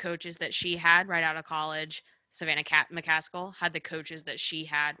had the coaches that she had right out of college. Savannah McCaskill had the coaches that she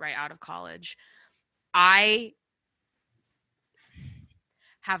had right out of college. I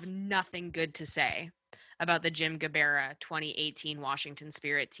have nothing good to say about the Jim Gabarra 2018 Washington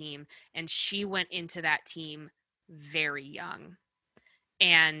Spirit team. And she went into that team very young.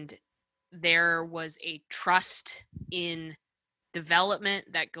 And there was a trust in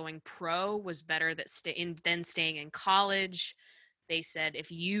development that going pro was better than staying in college. They said,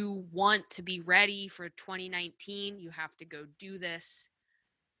 if you want to be ready for 2019, you have to go do this.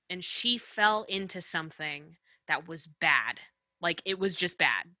 And she fell into something that was bad. Like, it was just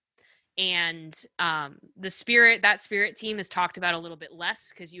bad. And that Spirit team is talked about a little bit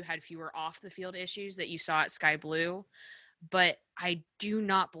less because you had fewer off the field issues that you saw at Sky Blue. But I do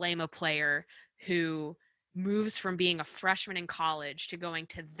not blame a player who moves from being a freshman in college to going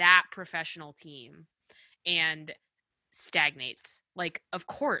to that professional team and stagnates. Like, of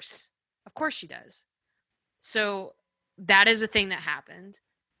course she does. So that is a thing that happened.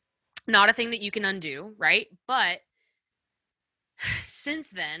 Not a thing that you can undo, right? But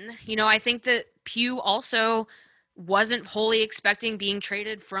since then, I think that Pugh also wasn't wholly expecting being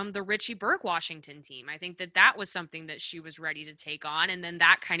traded from the Richie Burke Washington team. I think that was something that she was ready to take on, and then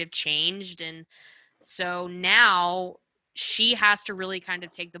that kind of changed. And so now she has to really kind of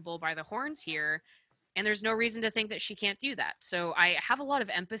take the bull by the horns here, and there's no reason to think that she can't do that. So I have a lot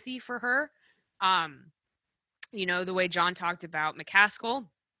of empathy for her. The way John talked about McCaskill,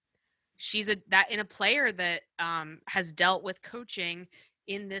 she's a player that has dealt with coaching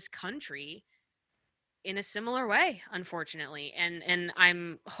in this country in a similar way, unfortunately. And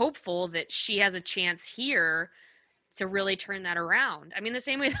I'm hopeful that she has a chance here to really turn that around. I mean, the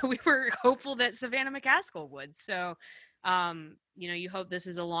same way that we were hopeful that Savannah McCaskill would. So, you hope this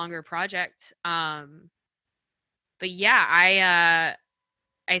is a longer project. But yeah,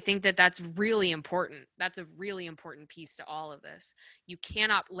 I think that's really important. That's a really important piece to all of this. You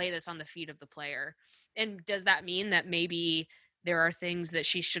cannot lay this on the feet of the player. And does that mean that maybe there are things that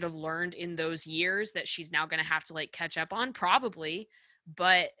she should have learned in those years that she's now going to have to catch up on? Probably.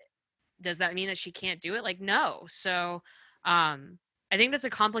 But does that mean that she can't do it? No. So I think that's a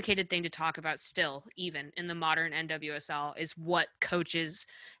complicated thing to talk about still, even in the modern NWSL, is what coaches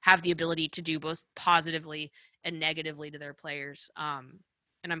have the ability to do both positively and negatively to their players.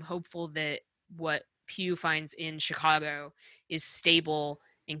 And I'm hopeful that what Pugh finds in Chicago is stable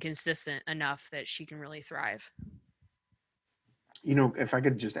and consistent enough that she can really thrive. If I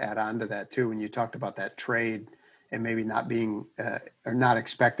could just add on to that too, when you talked about that trade and maybe not being or not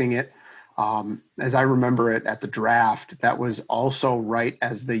expecting it, As I remember it at the draft, that was also right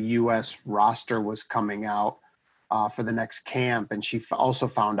as the U.S. roster was coming out for the next camp, and she also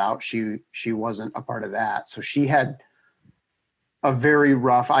found out she wasn't a part of that. So she had a very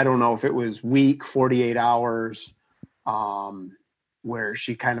rough, I don't know if it was week, 48 hours, where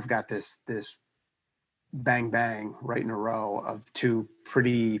she kind of got this bang bang right in a row of two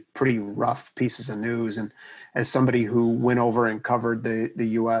pretty rough pieces of news. And as somebody who went over and covered the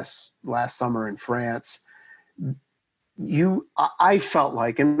US last summer in France, I felt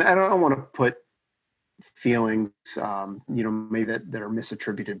like, and I don't want to put feelings maybe that are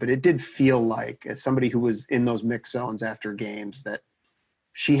misattributed, but it did feel like, as somebody who was in those mixed zones after games, that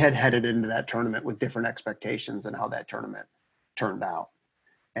she had headed into that tournament with different expectations and how that tournament turned out.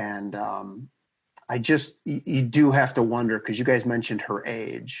 And you do have to wonder, because you guys mentioned her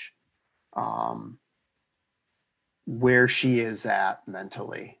age, where she is at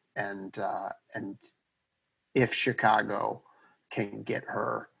mentally, and if Chicago can get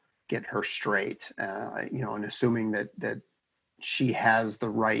her straight, and assuming that she has the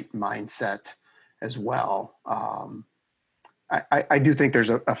right mindset as well. I do think there's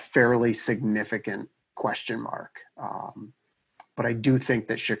a fairly significant question mark, but I do think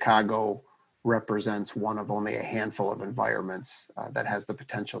that Chicago represents one of only a handful of environments that has the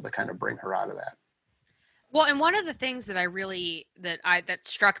potential to kind of bring her out of that. Well, and one of the things that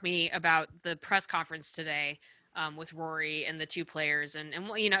struck me about the press conference today with Rory and the two players, and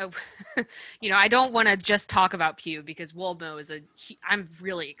I don't want to just talk about Pugh, because Woldmoe I'm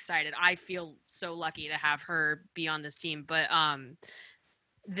really excited. I feel so lucky to have her be on this team, but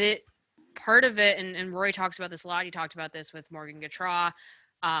the part of it, and Rory talks about this a lot. He talked about this with Morgan Gautrat.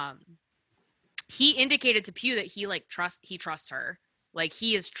 He indicated to Pugh that he trusts her. Like,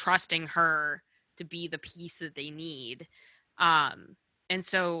 he is trusting her to be the piece that they need. And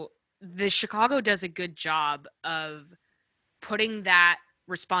so the Chicago does a good job of putting that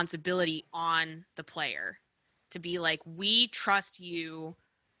responsibility on the player to be like, we trust you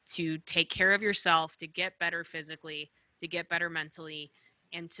to take care of yourself, to get better physically, to get better mentally,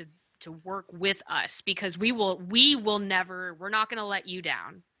 and to work with us, because we're not going to let you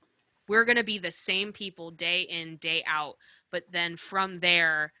down. We're going to be the same people day in, day out. But then from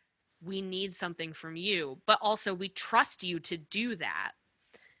there, we need something from you, but also we trust you to do that.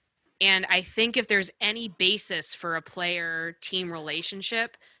 And I think if there's any basis for a player-team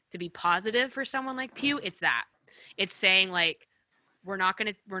relationship to be positive for someone like Pugh, it's that. It's saying, like, we're not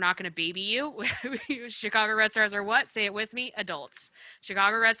gonna baby you. Chicago Red Stars are what? Say it with me, adults.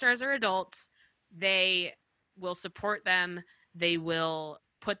 Chicago Red Stars are adults. They will support them. They will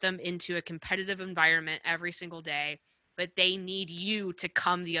put them into a competitive environment every single day, but they need you to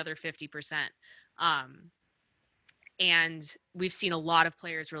come the other 50%. And we've seen a lot of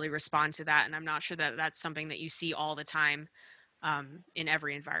players really respond to that. And I'm not sure that that's something that you see all the time in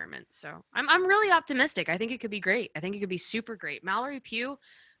every environment. So I'm really optimistic. I think it could be great. I think it could be super great. Mallory Pugh,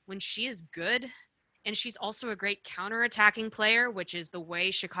 when she is good, and she's also a great counterattacking player, which is the way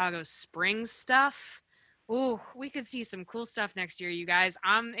Chicago springs stuff. Ooh, we could see some cool stuff next year, you guys.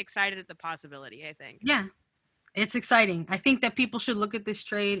 I'm excited at the possibility, I think. Yeah. It's exciting. I think that people should look at this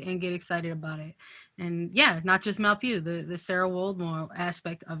trade and get excited about it. And yeah, not just Mal Pugh, the Sarah Woldmoe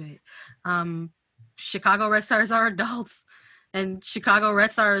aspect of it. Chicago Red Stars are adults, and Chicago Red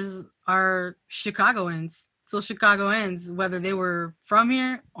Stars are Chicagoans. So Chicagoans, whether they were from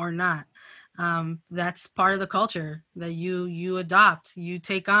here or not, that's part of the culture that you adopt. You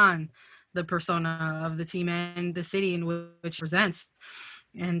take on the persona of the team and the city in which it presents.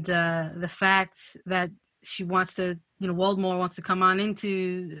 And the fact that she wants to, Woldmoe wants to come on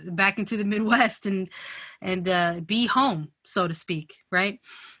back into the Midwest and be home, so to speak, right?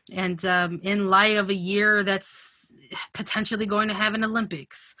 And in light of a year that's potentially going to have an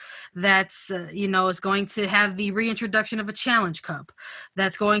Olympics, that's is going to have the reintroduction of a Challenge Cup,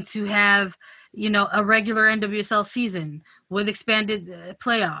 that's going to have a regular NWSL season with expanded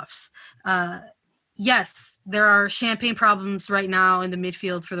playoffs. Yes, there are champagne problems right now in the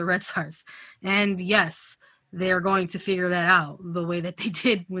midfield for the Red Stars. And yes, they are going to figure that out the way that they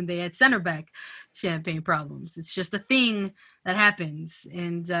did when they had center back champagne problems. It's just a thing that happens.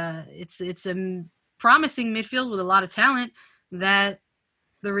 And it's a promising midfield with a lot of talent that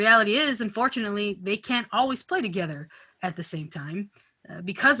the reality is, unfortunately, they can't always play together at the same time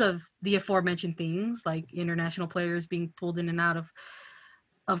because of the aforementioned things, like international players being pulled in and out of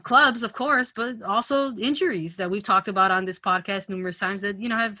clubs, of course, but also injuries that we've talked about on this podcast numerous times that,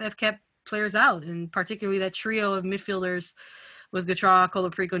 have kept players out, and particularly that trio of midfielders with Gautrat,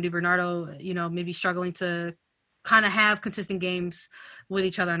 Colaprico, and DiBernardo, maybe struggling to kind of have consistent games with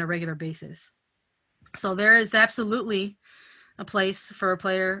each other on a regular basis. So there is absolutely a place for a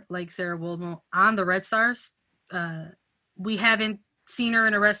player like Sarah Woldmo on the Red Stars. We haven't seen her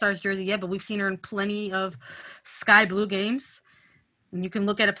in a Red Stars jersey yet, but we've seen her in plenty of Sky Blue games. And you can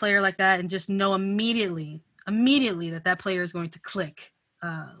look at a player like that and just know immediately that player is going to click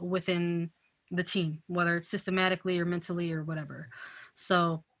within the team, whether it's systematically or mentally or whatever.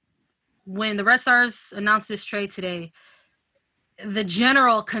 So when the Red Stars announced this trade today, the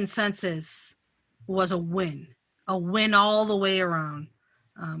general consensus was a win all the way around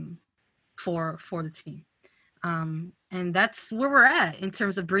for the team. And that's where we're at in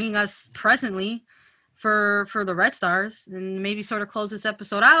terms of bringing us presently for the Red Stars. And maybe sort of close this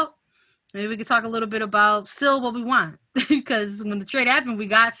episode out. Maybe we could talk a little bit about still what we want, because when the trade happened, we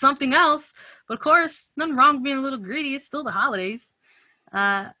got something else. But of course, nothing wrong with being a little greedy. It's still the holidays.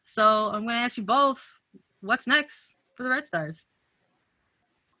 So I'm going to ask you both, what's next for the Red Stars?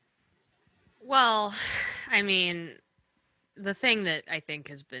 Well, I mean, the thing that I think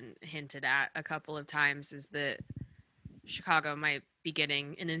has been hinted at a couple of times is that Chicago might be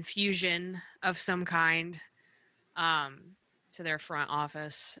getting an infusion of some kind to their front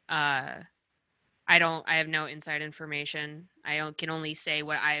office. I have no inside information. Can only say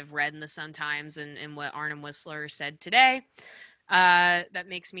what I have read in the Sun-Times and what Arnim Whistler said today. That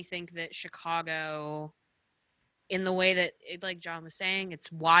makes me think that Chicago, in the way that, like John was saying,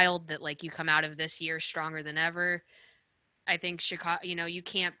 it's wild that like you come out of this year stronger than ever. I think Chicago, you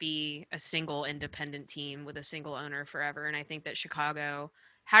can't be a single independent team with a single owner forever. And I think that Chicago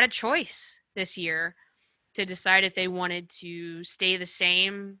had a choice this year to decide if they wanted to stay the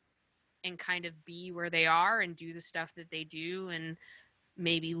same and kind of be where they are and do the stuff that they do and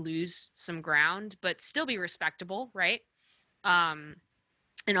maybe lose some ground, but still be respectable, right?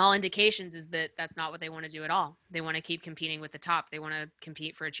 And all indications is that that's not what they want to do at all. They want to keep competing with the top. They want to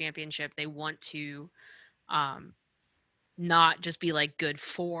compete for a championship. They want to not just be like good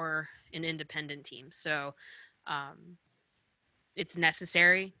for an independent team. So it's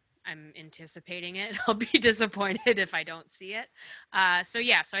necessary. I'm anticipating it. I'll be disappointed if I don't see it. So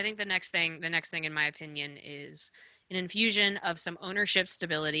I think the next thing in my opinion is an infusion of some ownership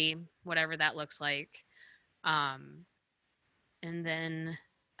stability, whatever that looks like. And then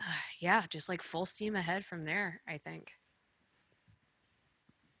just like full steam ahead from there, I think.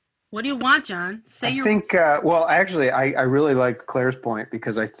 What do you want, John? I really like Claire's point,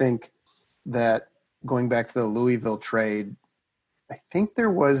 because I think that going back to the Louisville trade, I think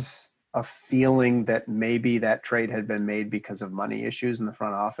there was a feeling that maybe that trade had been made because of money issues in the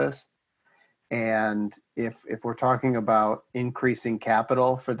front office. And if we're talking about increasing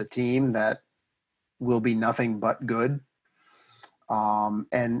capital for the team, that will be nothing but good. And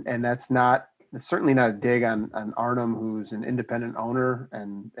that's certainly not a dig on Arnim, who's an independent owner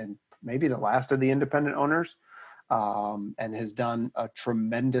and maybe the last of the independent owners, and has done a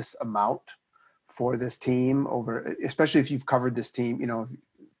tremendous amount for this team especially if you've covered this team,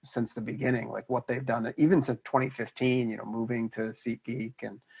 since the beginning, like what they've done, even since 2015, moving to SeatGeek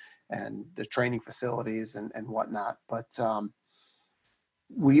and the training facilities and whatnot. But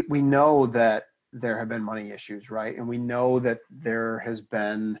we know that there have been money issues, right? And we know that there has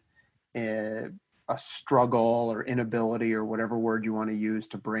been a struggle or inability, or whatever word you want to use,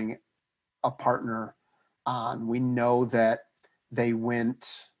 to bring a partner on. We know that they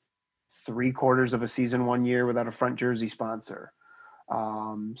went 3/4 of a season one year without a front jersey sponsor.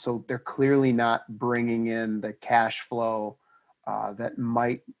 So they're clearly not bringing in the cash flow that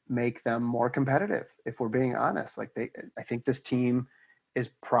might make them more competitive, if we're being honest. I think this team is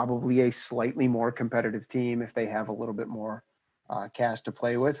probably a slightly more competitive team if they have a little bit more cash to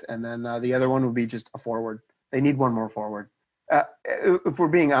play with. And then the other one would be just a forward. They need one more forward. If we're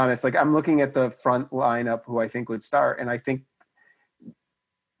being honest, like I'm looking at the front lineup who I think would start, and I think,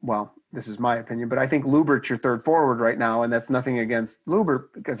 well, this is my opinion, but I think Lubert's your third forward right now, and that's nothing against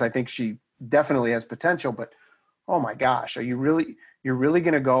Lubert, because I think she definitely has potential. But oh my gosh, you're really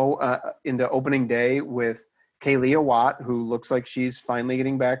going to go into opening day with Kaylia Watt, who looks like she's finally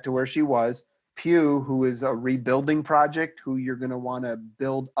getting back to where she was, Pugh, who is a rebuilding project, who you're going to want to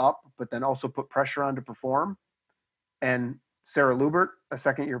build up, but then also put pressure on to perform, and Sarah Lubert, a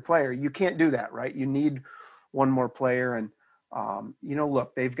second-year player. You can't do that, right? You need one more player. And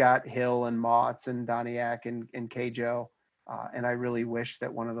look, they've got Hill and Motts and Doniak and Kjo, and I really wish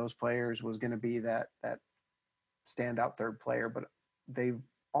that one of those players was going to be that standout third player. But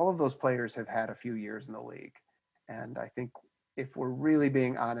all of those players have had a few years in the league, and I think if we're really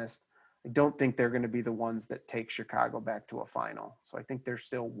being honest, I don't think they're going to be the ones that take Chicago back to a final. So I think they're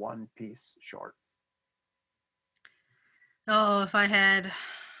still one piece short. Oh, if I had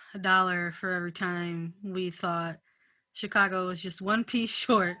 $1 for every time we thought Chicago was just one piece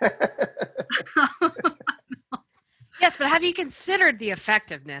short. Yes, but have you considered the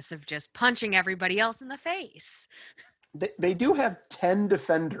effectiveness of just punching everybody else in the face? They do have 10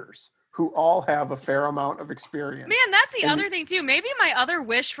 defenders who all have a fair amount of experience. Man, that's the And other thing too. Maybe my other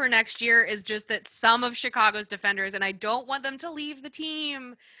wish for next year is just that some of Chicago's defenders, and I don't want them to leave the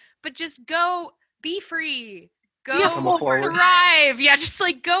team, but just go be free. Go Become a forward. thrive. Yeah, just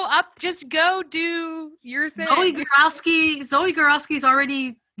like go up, just go do your thing. Zoe Gorowski's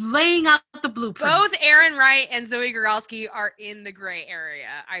already laying out the blueprint. Both Aaron Wright and Zoe Gorowski are in the gray area,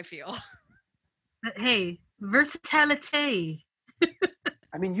 I feel. Hey, versatility.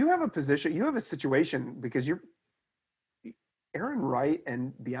 I mean, you have a situation because Aaron Wright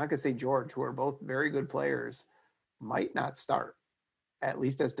and Bianca St. George, who are both very good players, might not start, at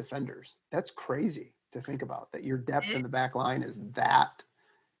least as defenders. That's crazy to think about, that your depth in the back line is that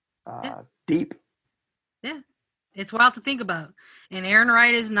deep. Yeah, it's wild to think about. And Aaron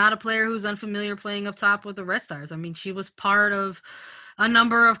Wright is not a player who's unfamiliar playing up top with the Red Stars. I mean, she was part of a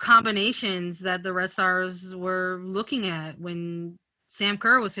number of combinations that the Red Stars were looking at when Sam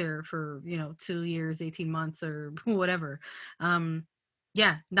Kerr was here for, 2 years, 18 months or whatever.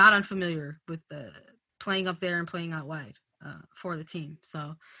 Yeah, not unfamiliar with the playing up there and playing out wide for the team.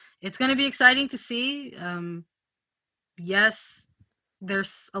 So it's going to be exciting to see. Yes,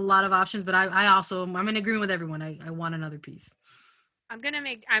 there's a lot of options, but I'm in agreement with everyone. I want another piece. I'm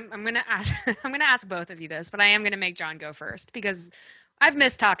gonna ask both of you this, but I am gonna make John go first because I've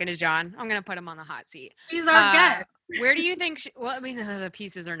missed talking to John. I'm gonna put him on the hot seat. He's our guest. Where do you think? Well, I mean, the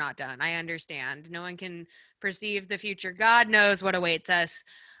pieces are not done. I understand. No one can perceive the future. God knows what awaits us.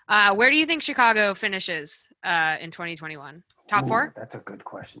 Where do you think Chicago finishes in 2021? Top four? That's a good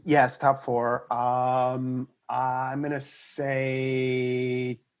question. Yes, top four. I'm gonna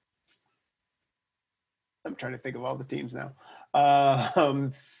say. I'm trying to think of all the teams now.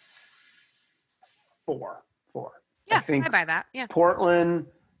 Four. Yeah, I buy that. Yeah. Portland,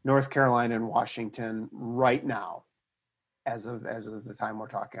 North Carolina, and Washington right now, as of the time we're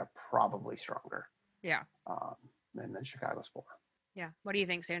talking, are probably stronger. Yeah. And then Chicago's 4. Yeah. What do you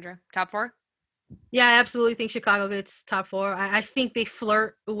think, Sandra? Top 4? Yeah, I absolutely think Chicago gets top 4. I think they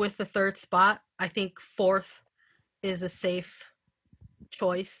flirt with the third spot. I think 4th is a safe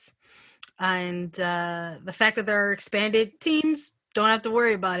choice. And the fact that there are expanded teams, don't have to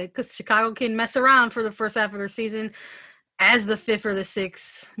worry about it because Chicago can mess around for the first half of their season as the 5th or the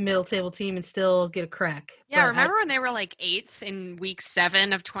 6th middle table team and still get a crack. Yeah, remember when they were like 8th in week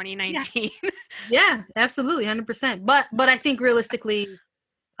 7 of 2019? Yeah, absolutely, 100%. But I think realistically,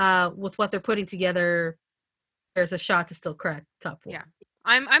 with what they're putting together, there's a shot to still crack top 4. Yeah.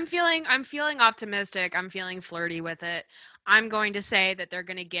 I'm feeling optimistic. I'm feeling flirty with it. I'm going to say that they're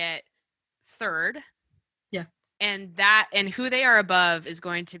going to get 3rd. Yeah. And who they are above is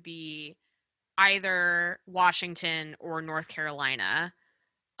going to be either Washington or North Carolina.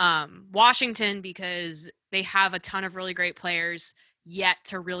 Washington because they have a ton of really great players yet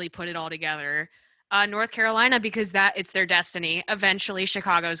to really put it all together. North Carolina because it's their destiny. Eventually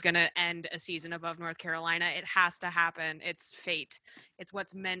Chicago's going to end a season above North Carolina. It has to happen. It's fate. It's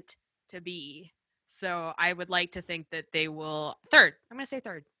what's meant to be. So I would like to think that they will 3rd. I'm going to say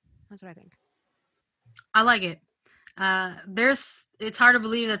 3rd. That's what I think. I like it. It's hard to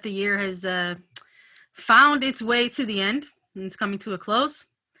believe that the year has found its way to the end and it's coming to a close.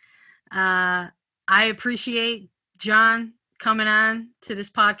 I appreciate John coming on to this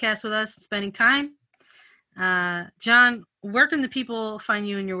podcast with us, spending time. John, where can the people find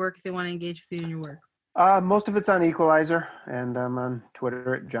you in your work if they want to engage with you in your work? Most of it's on Equalizer, and I'm on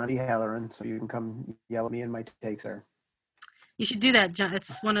Twitter at John D. Halloran, so you can come yell at me and my takes there. You should do that, John.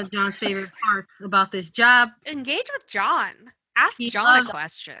 It's one of John's favorite parts about this job. Engage with John. Ask John a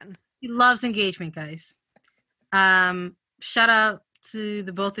question. He loves engagement, guys. Shout out to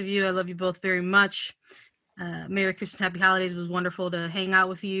the both of you. I love you both very much. Merry Christmas, Happy Holidays. It was wonderful to hang out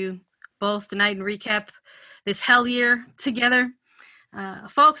with you both tonight and recap this hell year together.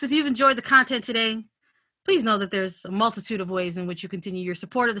 Folks, if you've enjoyed the content today, please know that there's a multitude of ways in which you continue your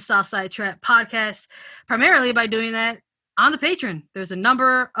support of the Southside Trap podcast, primarily by doing that on the Patreon. There's a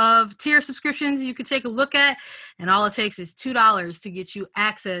number of tier subscriptions you can take a look at, and all it takes is $2 to get you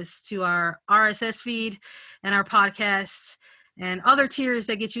access to our RSS feed and our podcasts and other tiers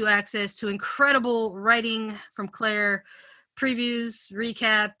that get you access to incredible writing from Claire, previews,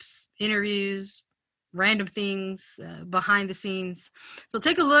 recaps, interviews, random things behind the scenes. So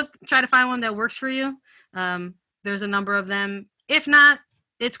take a look, try to find one that works for you. There's a number of them. If not,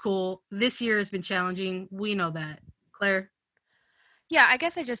 it's cool. This year has been challenging. We know that. Claire? Yeah, I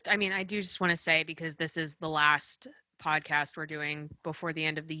guess I do just want to say, because this is the last podcast we're doing before the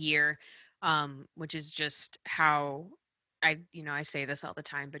end of the year, which is just how I say this all the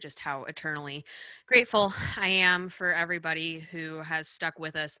time, but just how eternally grateful I am for everybody who has stuck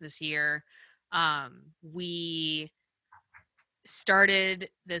with us this year. We started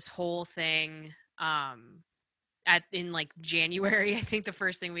this whole thing in like January. I think the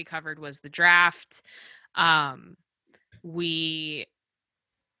first thing we covered was the draft. We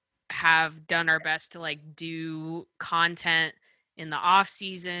have done our best to like do content in the off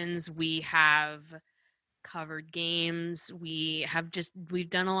seasons. We have covered games. We've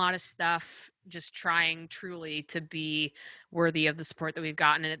done a lot of stuff, just trying truly to be worthy of the support that we've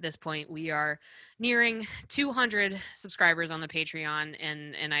gotten. And at this point, we are nearing 200 subscribers on the Patreon,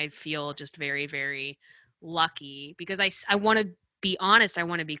 and I feel just very, very lucky, because I want to be honest. I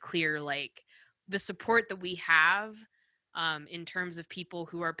want to be clear, like the support that we have in terms of people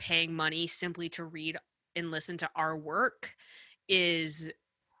who are paying money simply to read and listen to our work is,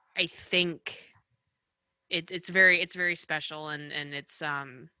 I think it's very special, and it's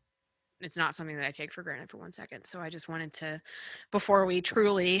not something that I take for granted for 1 second. So I just wanted to, before we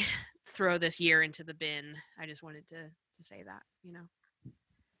truly throw this year into the bin, I just wanted to say that,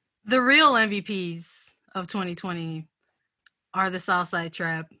 The real MVPs of 2020 are the Southside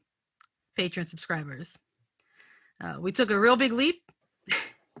Trap patron subscribers. We took a real big leap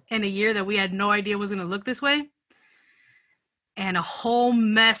in a year that we had no idea was going to look this way. And a whole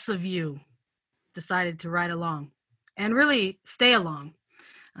mess of you decided to ride along and really stay along.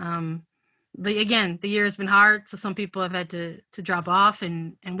 The year has been hard. So some people have had to drop off,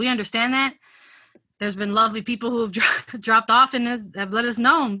 and we understand that. There's been lovely people who have dropped off and have let us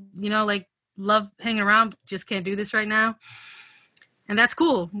know, like, love hanging around, just can't do this right now. And that's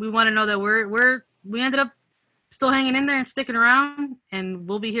cool. We want to know that we ended up still hanging in there and sticking around, and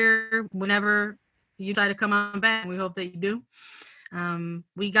we'll be here whenever you decide to come on back. We hope that you do.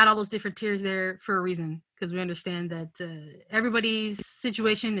 We got all those different tiers there for a reason, because we understand that everybody's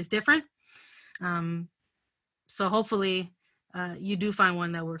situation is different. So hopefully you do find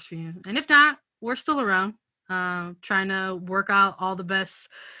one that works for you. And if not, we're still around, trying to work out all the best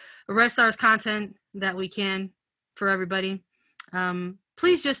Red Stars content that we can for everybody.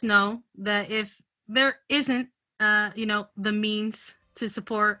 Please just know that if there isn't the means to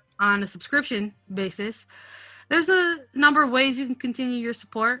support on a subscription basis, there's a number of ways you can continue your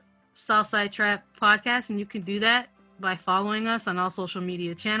support Southside Trap Podcast, and you can do that by following us on all social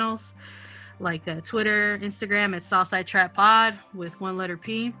media channels like Twitter, Instagram at Southside Trap Pod with one letter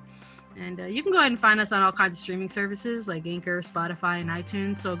P. And you can go ahead and find us on all kinds of streaming services like Anchor, Spotify, and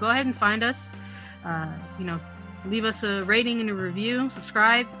iTunes. So go ahead and find us. Leave us a rating and a review,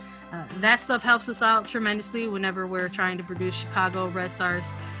 subscribe. That stuff helps us out tremendously whenever we're trying to produce Chicago Red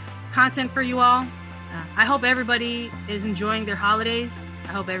Stars content for you all. I hope everybody is enjoying their holidays. I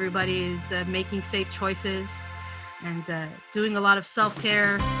hope everybody is making safe choices and doing a lot of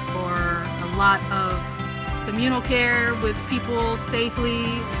self-care or a lot of communal care with people safely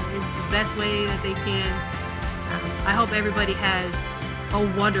is the best way that they can. I hope everybody has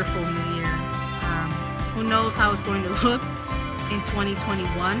a wonderful new year. Who knows how it's going to look in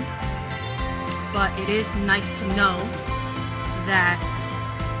 2021, but it is nice to know that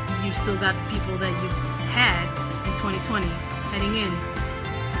you still got the people that you had in 2020 heading in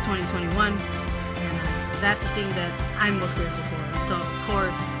 2021, and that's the thing that I'm most grateful for. So of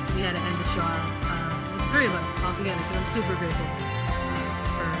course we had to end the show out with the three of us all together, because I'm super grateful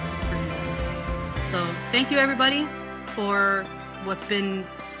for you guys. So thank you everybody for what's been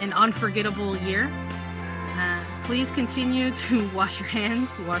an unforgettable year. Please continue to wash your hands,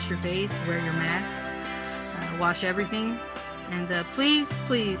 wash your face, wear your masks, wash everything. And please,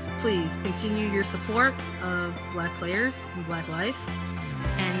 please, please continue your support of Black players and Black life.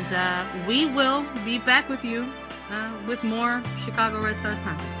 And we will be back with you with more Chicago Red Stars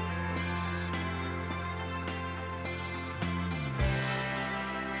content.